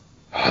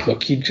 Oh,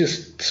 look, you'd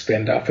just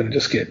spend up and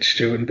just get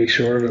Stewart and be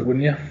sure of it,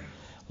 wouldn't you?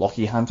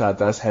 Lockie Hunter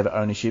does have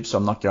ownership, so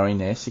I'm not going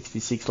there.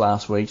 66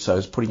 last week, so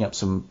he's putting up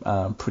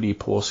some pretty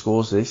poor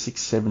scores there.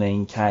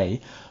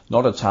 617k,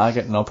 not a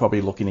target, and I'm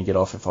probably looking to get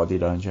off if I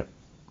did own it.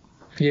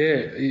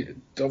 Yeah,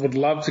 I would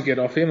love to get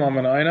off him. I'm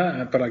an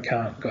owner, but I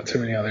can't. Got too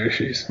many other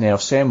issues. Now,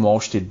 if Sam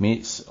Walsh did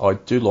miss, I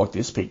do like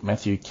this pick.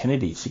 Matthew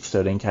Kennedy,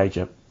 613k,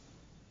 Jep.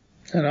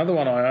 Another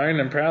one I own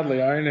and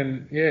proudly own,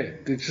 and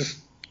just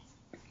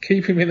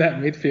keep him in that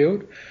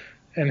midfield,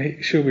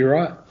 and she'll be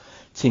right.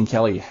 Tim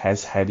Kelly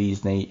has had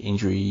his knee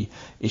injury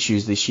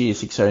issues this year,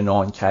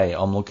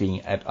 609k. I'm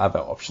looking at other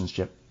options,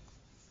 Jep.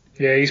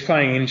 Yeah, he's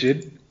playing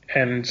injured,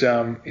 and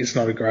it's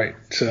not a great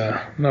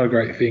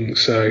thing.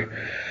 So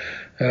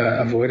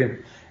avoid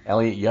him.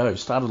 Elliot Yeo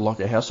started like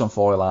a house on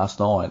fire last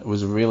night. It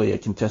was really a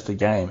contested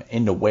game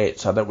in the wet,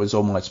 so that was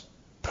almost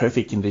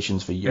perfect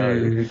conditions for Yeo.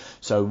 Mm-hmm.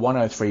 So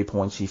 103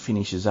 points he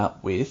finishes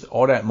up with.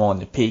 I don't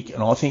mind the pick,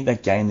 and I think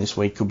that game this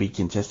week could be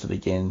contested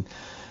again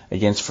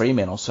against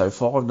Fremantle. So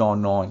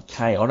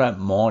 599k, I don't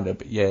mind it,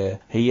 but yeah,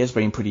 he has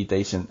been pretty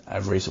decent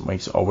over recent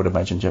weeks, I would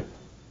imagine, Jep.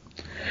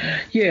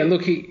 Yeah,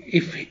 look,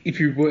 if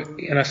you were,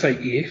 and I say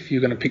if,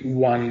 you're going to pick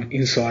one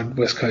inside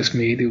West Coast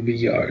mid, it'll be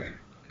Yeo,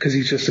 because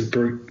he's just a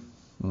brute.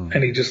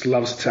 And he just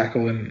loves to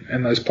tackle,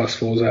 and those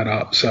 +4s add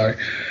up. So,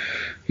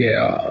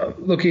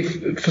 look,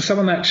 if for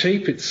someone that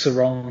cheap, it's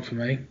Sarong for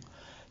me.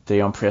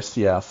 Dion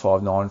Prestia,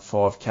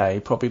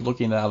 595k. Probably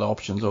looking at other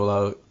options,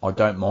 although I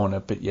don't mind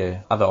it. But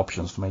yeah, other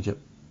options for me, Jep.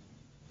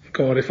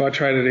 God, if I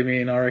traded him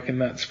in, I reckon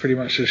that's pretty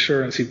much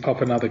assurance he'd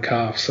pop another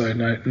calf. So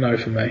no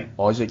for me.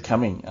 Isaac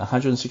Cumming,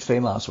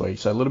 116 last week.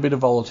 So a little bit of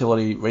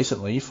volatility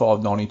recently,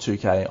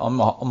 592k.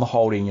 I'm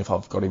holding if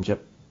I've got him,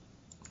 Jep.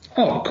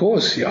 Oh, of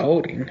course you're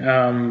holding.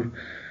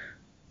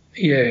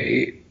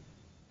 There's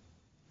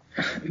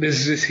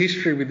this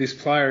history with this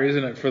player,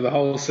 isn't it, for the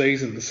whole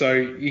season? So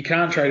you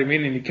can't trade him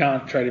in and you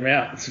can't trade him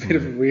out. It's a bit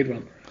of a weird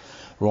one.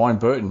 Ryan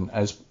Burton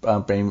has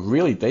been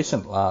really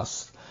decent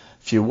last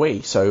few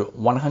weeks. So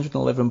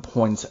 111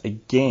 points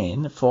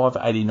again,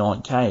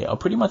 589k. I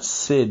pretty much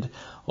said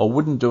I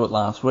wouldn't do it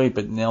last week,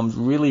 but now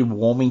I'm really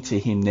warming to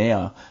him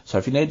now. So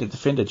if you need a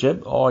defender,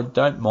 Jeb, I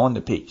don't mind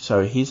the pick.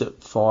 So he's at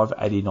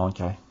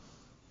 589k.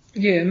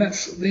 Yeah, and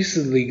these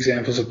are the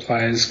examples of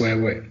players where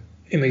we're,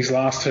 in these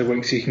last 2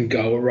 weeks you can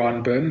go a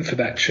Ryan Burton for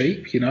that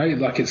cheap,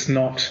 like that's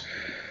not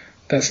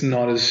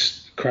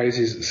as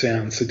crazy as it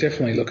sounds, so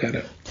definitely look at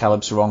it.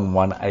 Caleb Sarong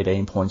won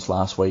 18 points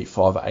last week,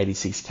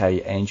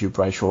 586k. Andrew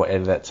Brayshaw out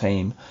of that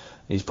team.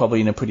 He's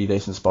probably in a pretty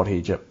decent spot here,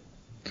 Jep.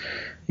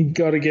 You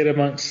got to get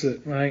amongst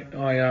it, mate.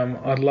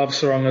 I love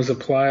Sarong as a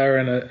player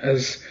and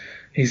as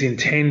his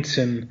intent,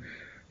 and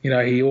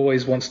he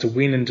always wants to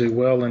win and do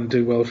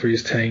well for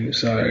his team,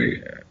 so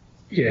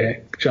yeah,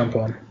 jump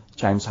on.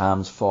 James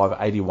Harms,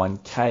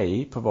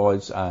 581k,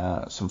 provides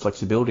some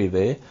flexibility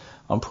there.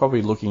 I'm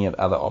probably looking at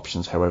other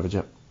options, however,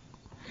 Jep.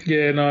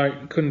 Yeah, no,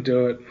 couldn't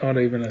do it, not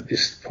even at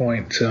this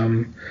point.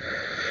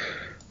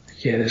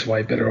 There's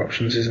way better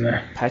options, isn't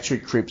there?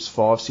 Patrick Cripps,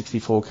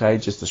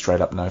 564k, just a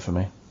straight up no for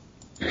me.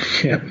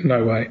 Yeah,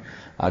 no way.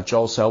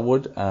 Joel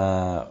Selwood,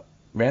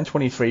 round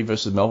 23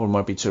 versus Melbourne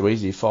won't be too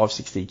easy,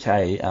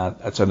 560k,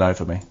 that's a no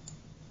for me.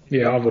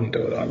 Yeah, I wouldn't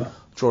do it either.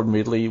 Jordan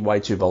Ridley, way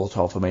too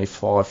volatile for me,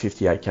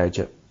 558k,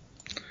 Jep.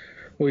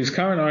 Well, his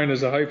current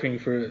owners are hoping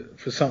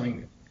for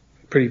something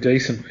pretty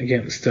decent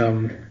against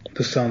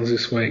the Suns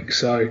this week.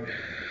 So,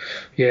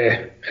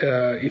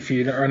 if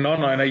you're a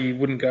non-owner, you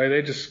wouldn't go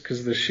there just because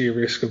of the sheer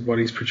risk of what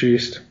he's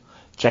produced.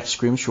 Jack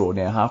Scrimshaw,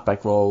 now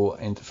halfback role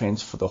in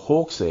defence for the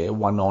Hawks there,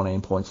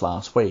 119 points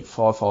last week,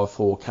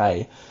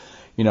 554k.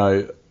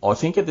 I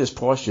think at this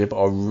price, Jep,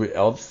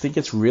 I think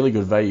it's really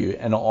good value,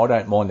 and I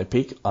don't mind the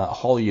pick.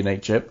 Wholly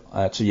unique, Jep.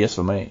 It's a yes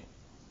for me.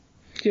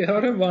 Yeah, I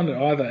don't mind it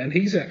either. And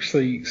he's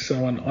actually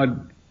someone I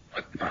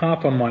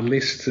harp on my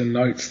lists and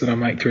notes that I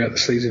make throughout the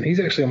season. He's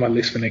actually on my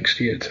list for next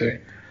year too.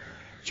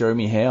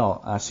 Jeremy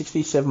Howe,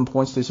 67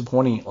 points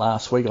disappointing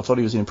last week. I thought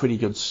he was in a pretty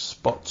good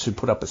spot to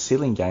put up a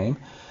ceiling game.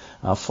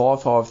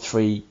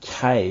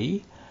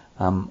 553k.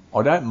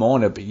 I don't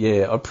mind it, but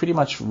yeah, I'd pretty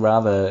much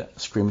rather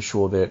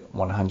Scrimshaw that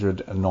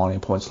 119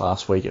 points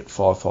last week at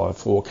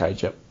 554k,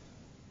 Jep.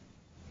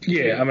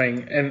 Yeah, I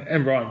mean,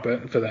 and Ryan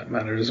Burton for that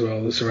matter as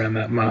well is around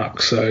that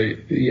mark. So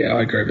yeah,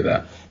 I agree with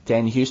that.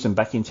 Dan Houston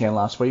back in town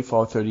last week,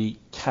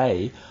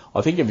 530k.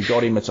 I think if you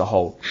got him, it's a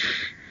hold.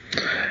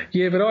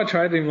 Yeah, but I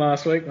traded him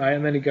last week, mate,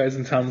 and then he goes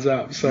and tons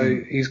up. So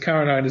his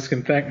current owners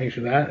can thank me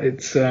for that.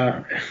 It's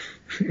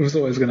It was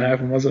always going to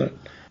happen, wasn't it?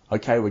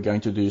 Okay, we're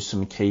going to do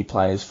some key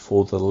players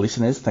for the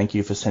listeners. Thank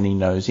you for sending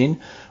those in.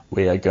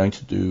 We are going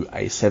to do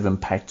a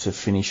 7-pack to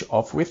finish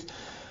off with.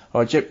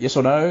 All right, Jep, yes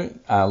or no?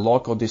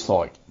 Like or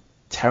dislike?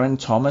 Taryn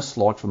Thomas,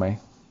 like for me.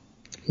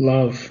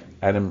 Love.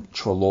 Adam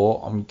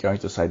Treloar, I'm going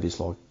to say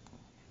dislike.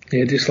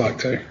 Yeah, dislike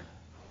too.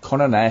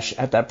 Connor Nash,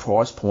 at that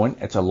price point,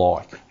 it's a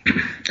like.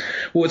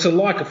 Well, it's a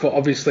like for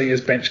obviously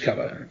as bench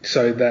cover.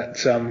 So that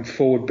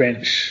forward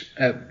bench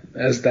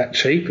as that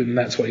cheap, and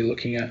that's what you're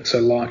looking at. So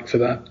like for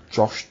that.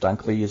 Josh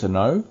Dunkley is a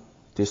no.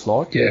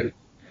 Dislike. Yeah,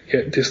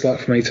 dislike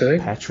for me too.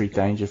 Patrick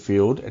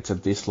Dangerfield, it's a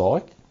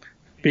dislike.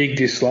 Big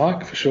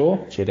dislike for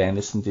sure. Jed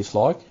Anderson,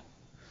 dislike.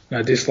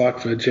 No, dislike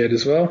for Jed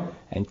as well.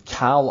 And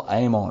Carl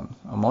Amon,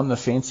 I'm on the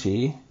fence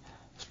here.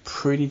 It's a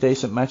pretty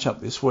decent matchup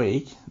this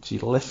week. It's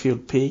your left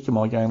field pick. Am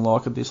I going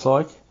like or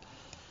dislike?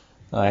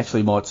 I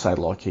actually might say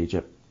like here,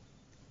 Jep.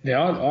 Yeah,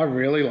 I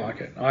really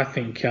like it. I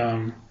think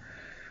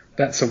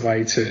that's a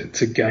way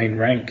to gain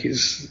rank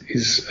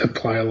is a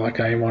player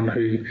like Amon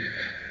who,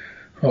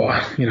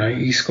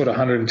 he scored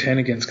 110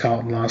 against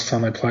Carlton last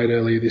time they played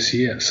earlier this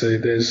year. So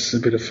there's a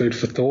bit of food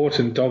for thought,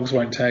 and Dogs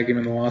won't tag him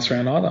in the last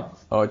round either.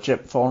 All right,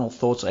 Jep, final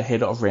thoughts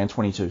ahead of round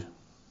 22.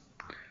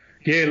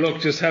 Yeah, look,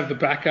 just have the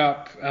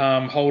backup.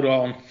 Hold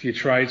on for your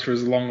trades for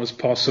as long as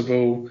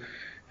possible.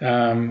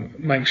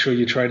 Make sure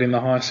you trade in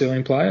the high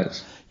ceiling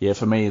players. Yeah,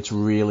 for me, it's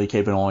really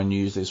keep an eye on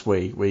news this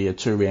week. We have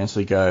 2 rounds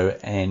to go,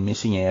 and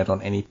missing out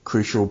on any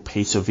crucial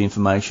piece of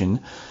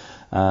information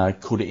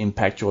could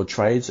impact your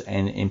trades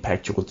and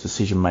impact your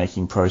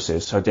decision-making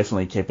process. So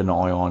definitely keep an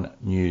eye on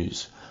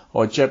news.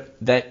 All right, Jep,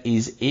 that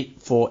is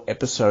it for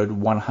episode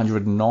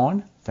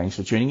 109. Thanks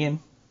for tuning in.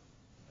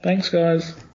 Thanks, guys.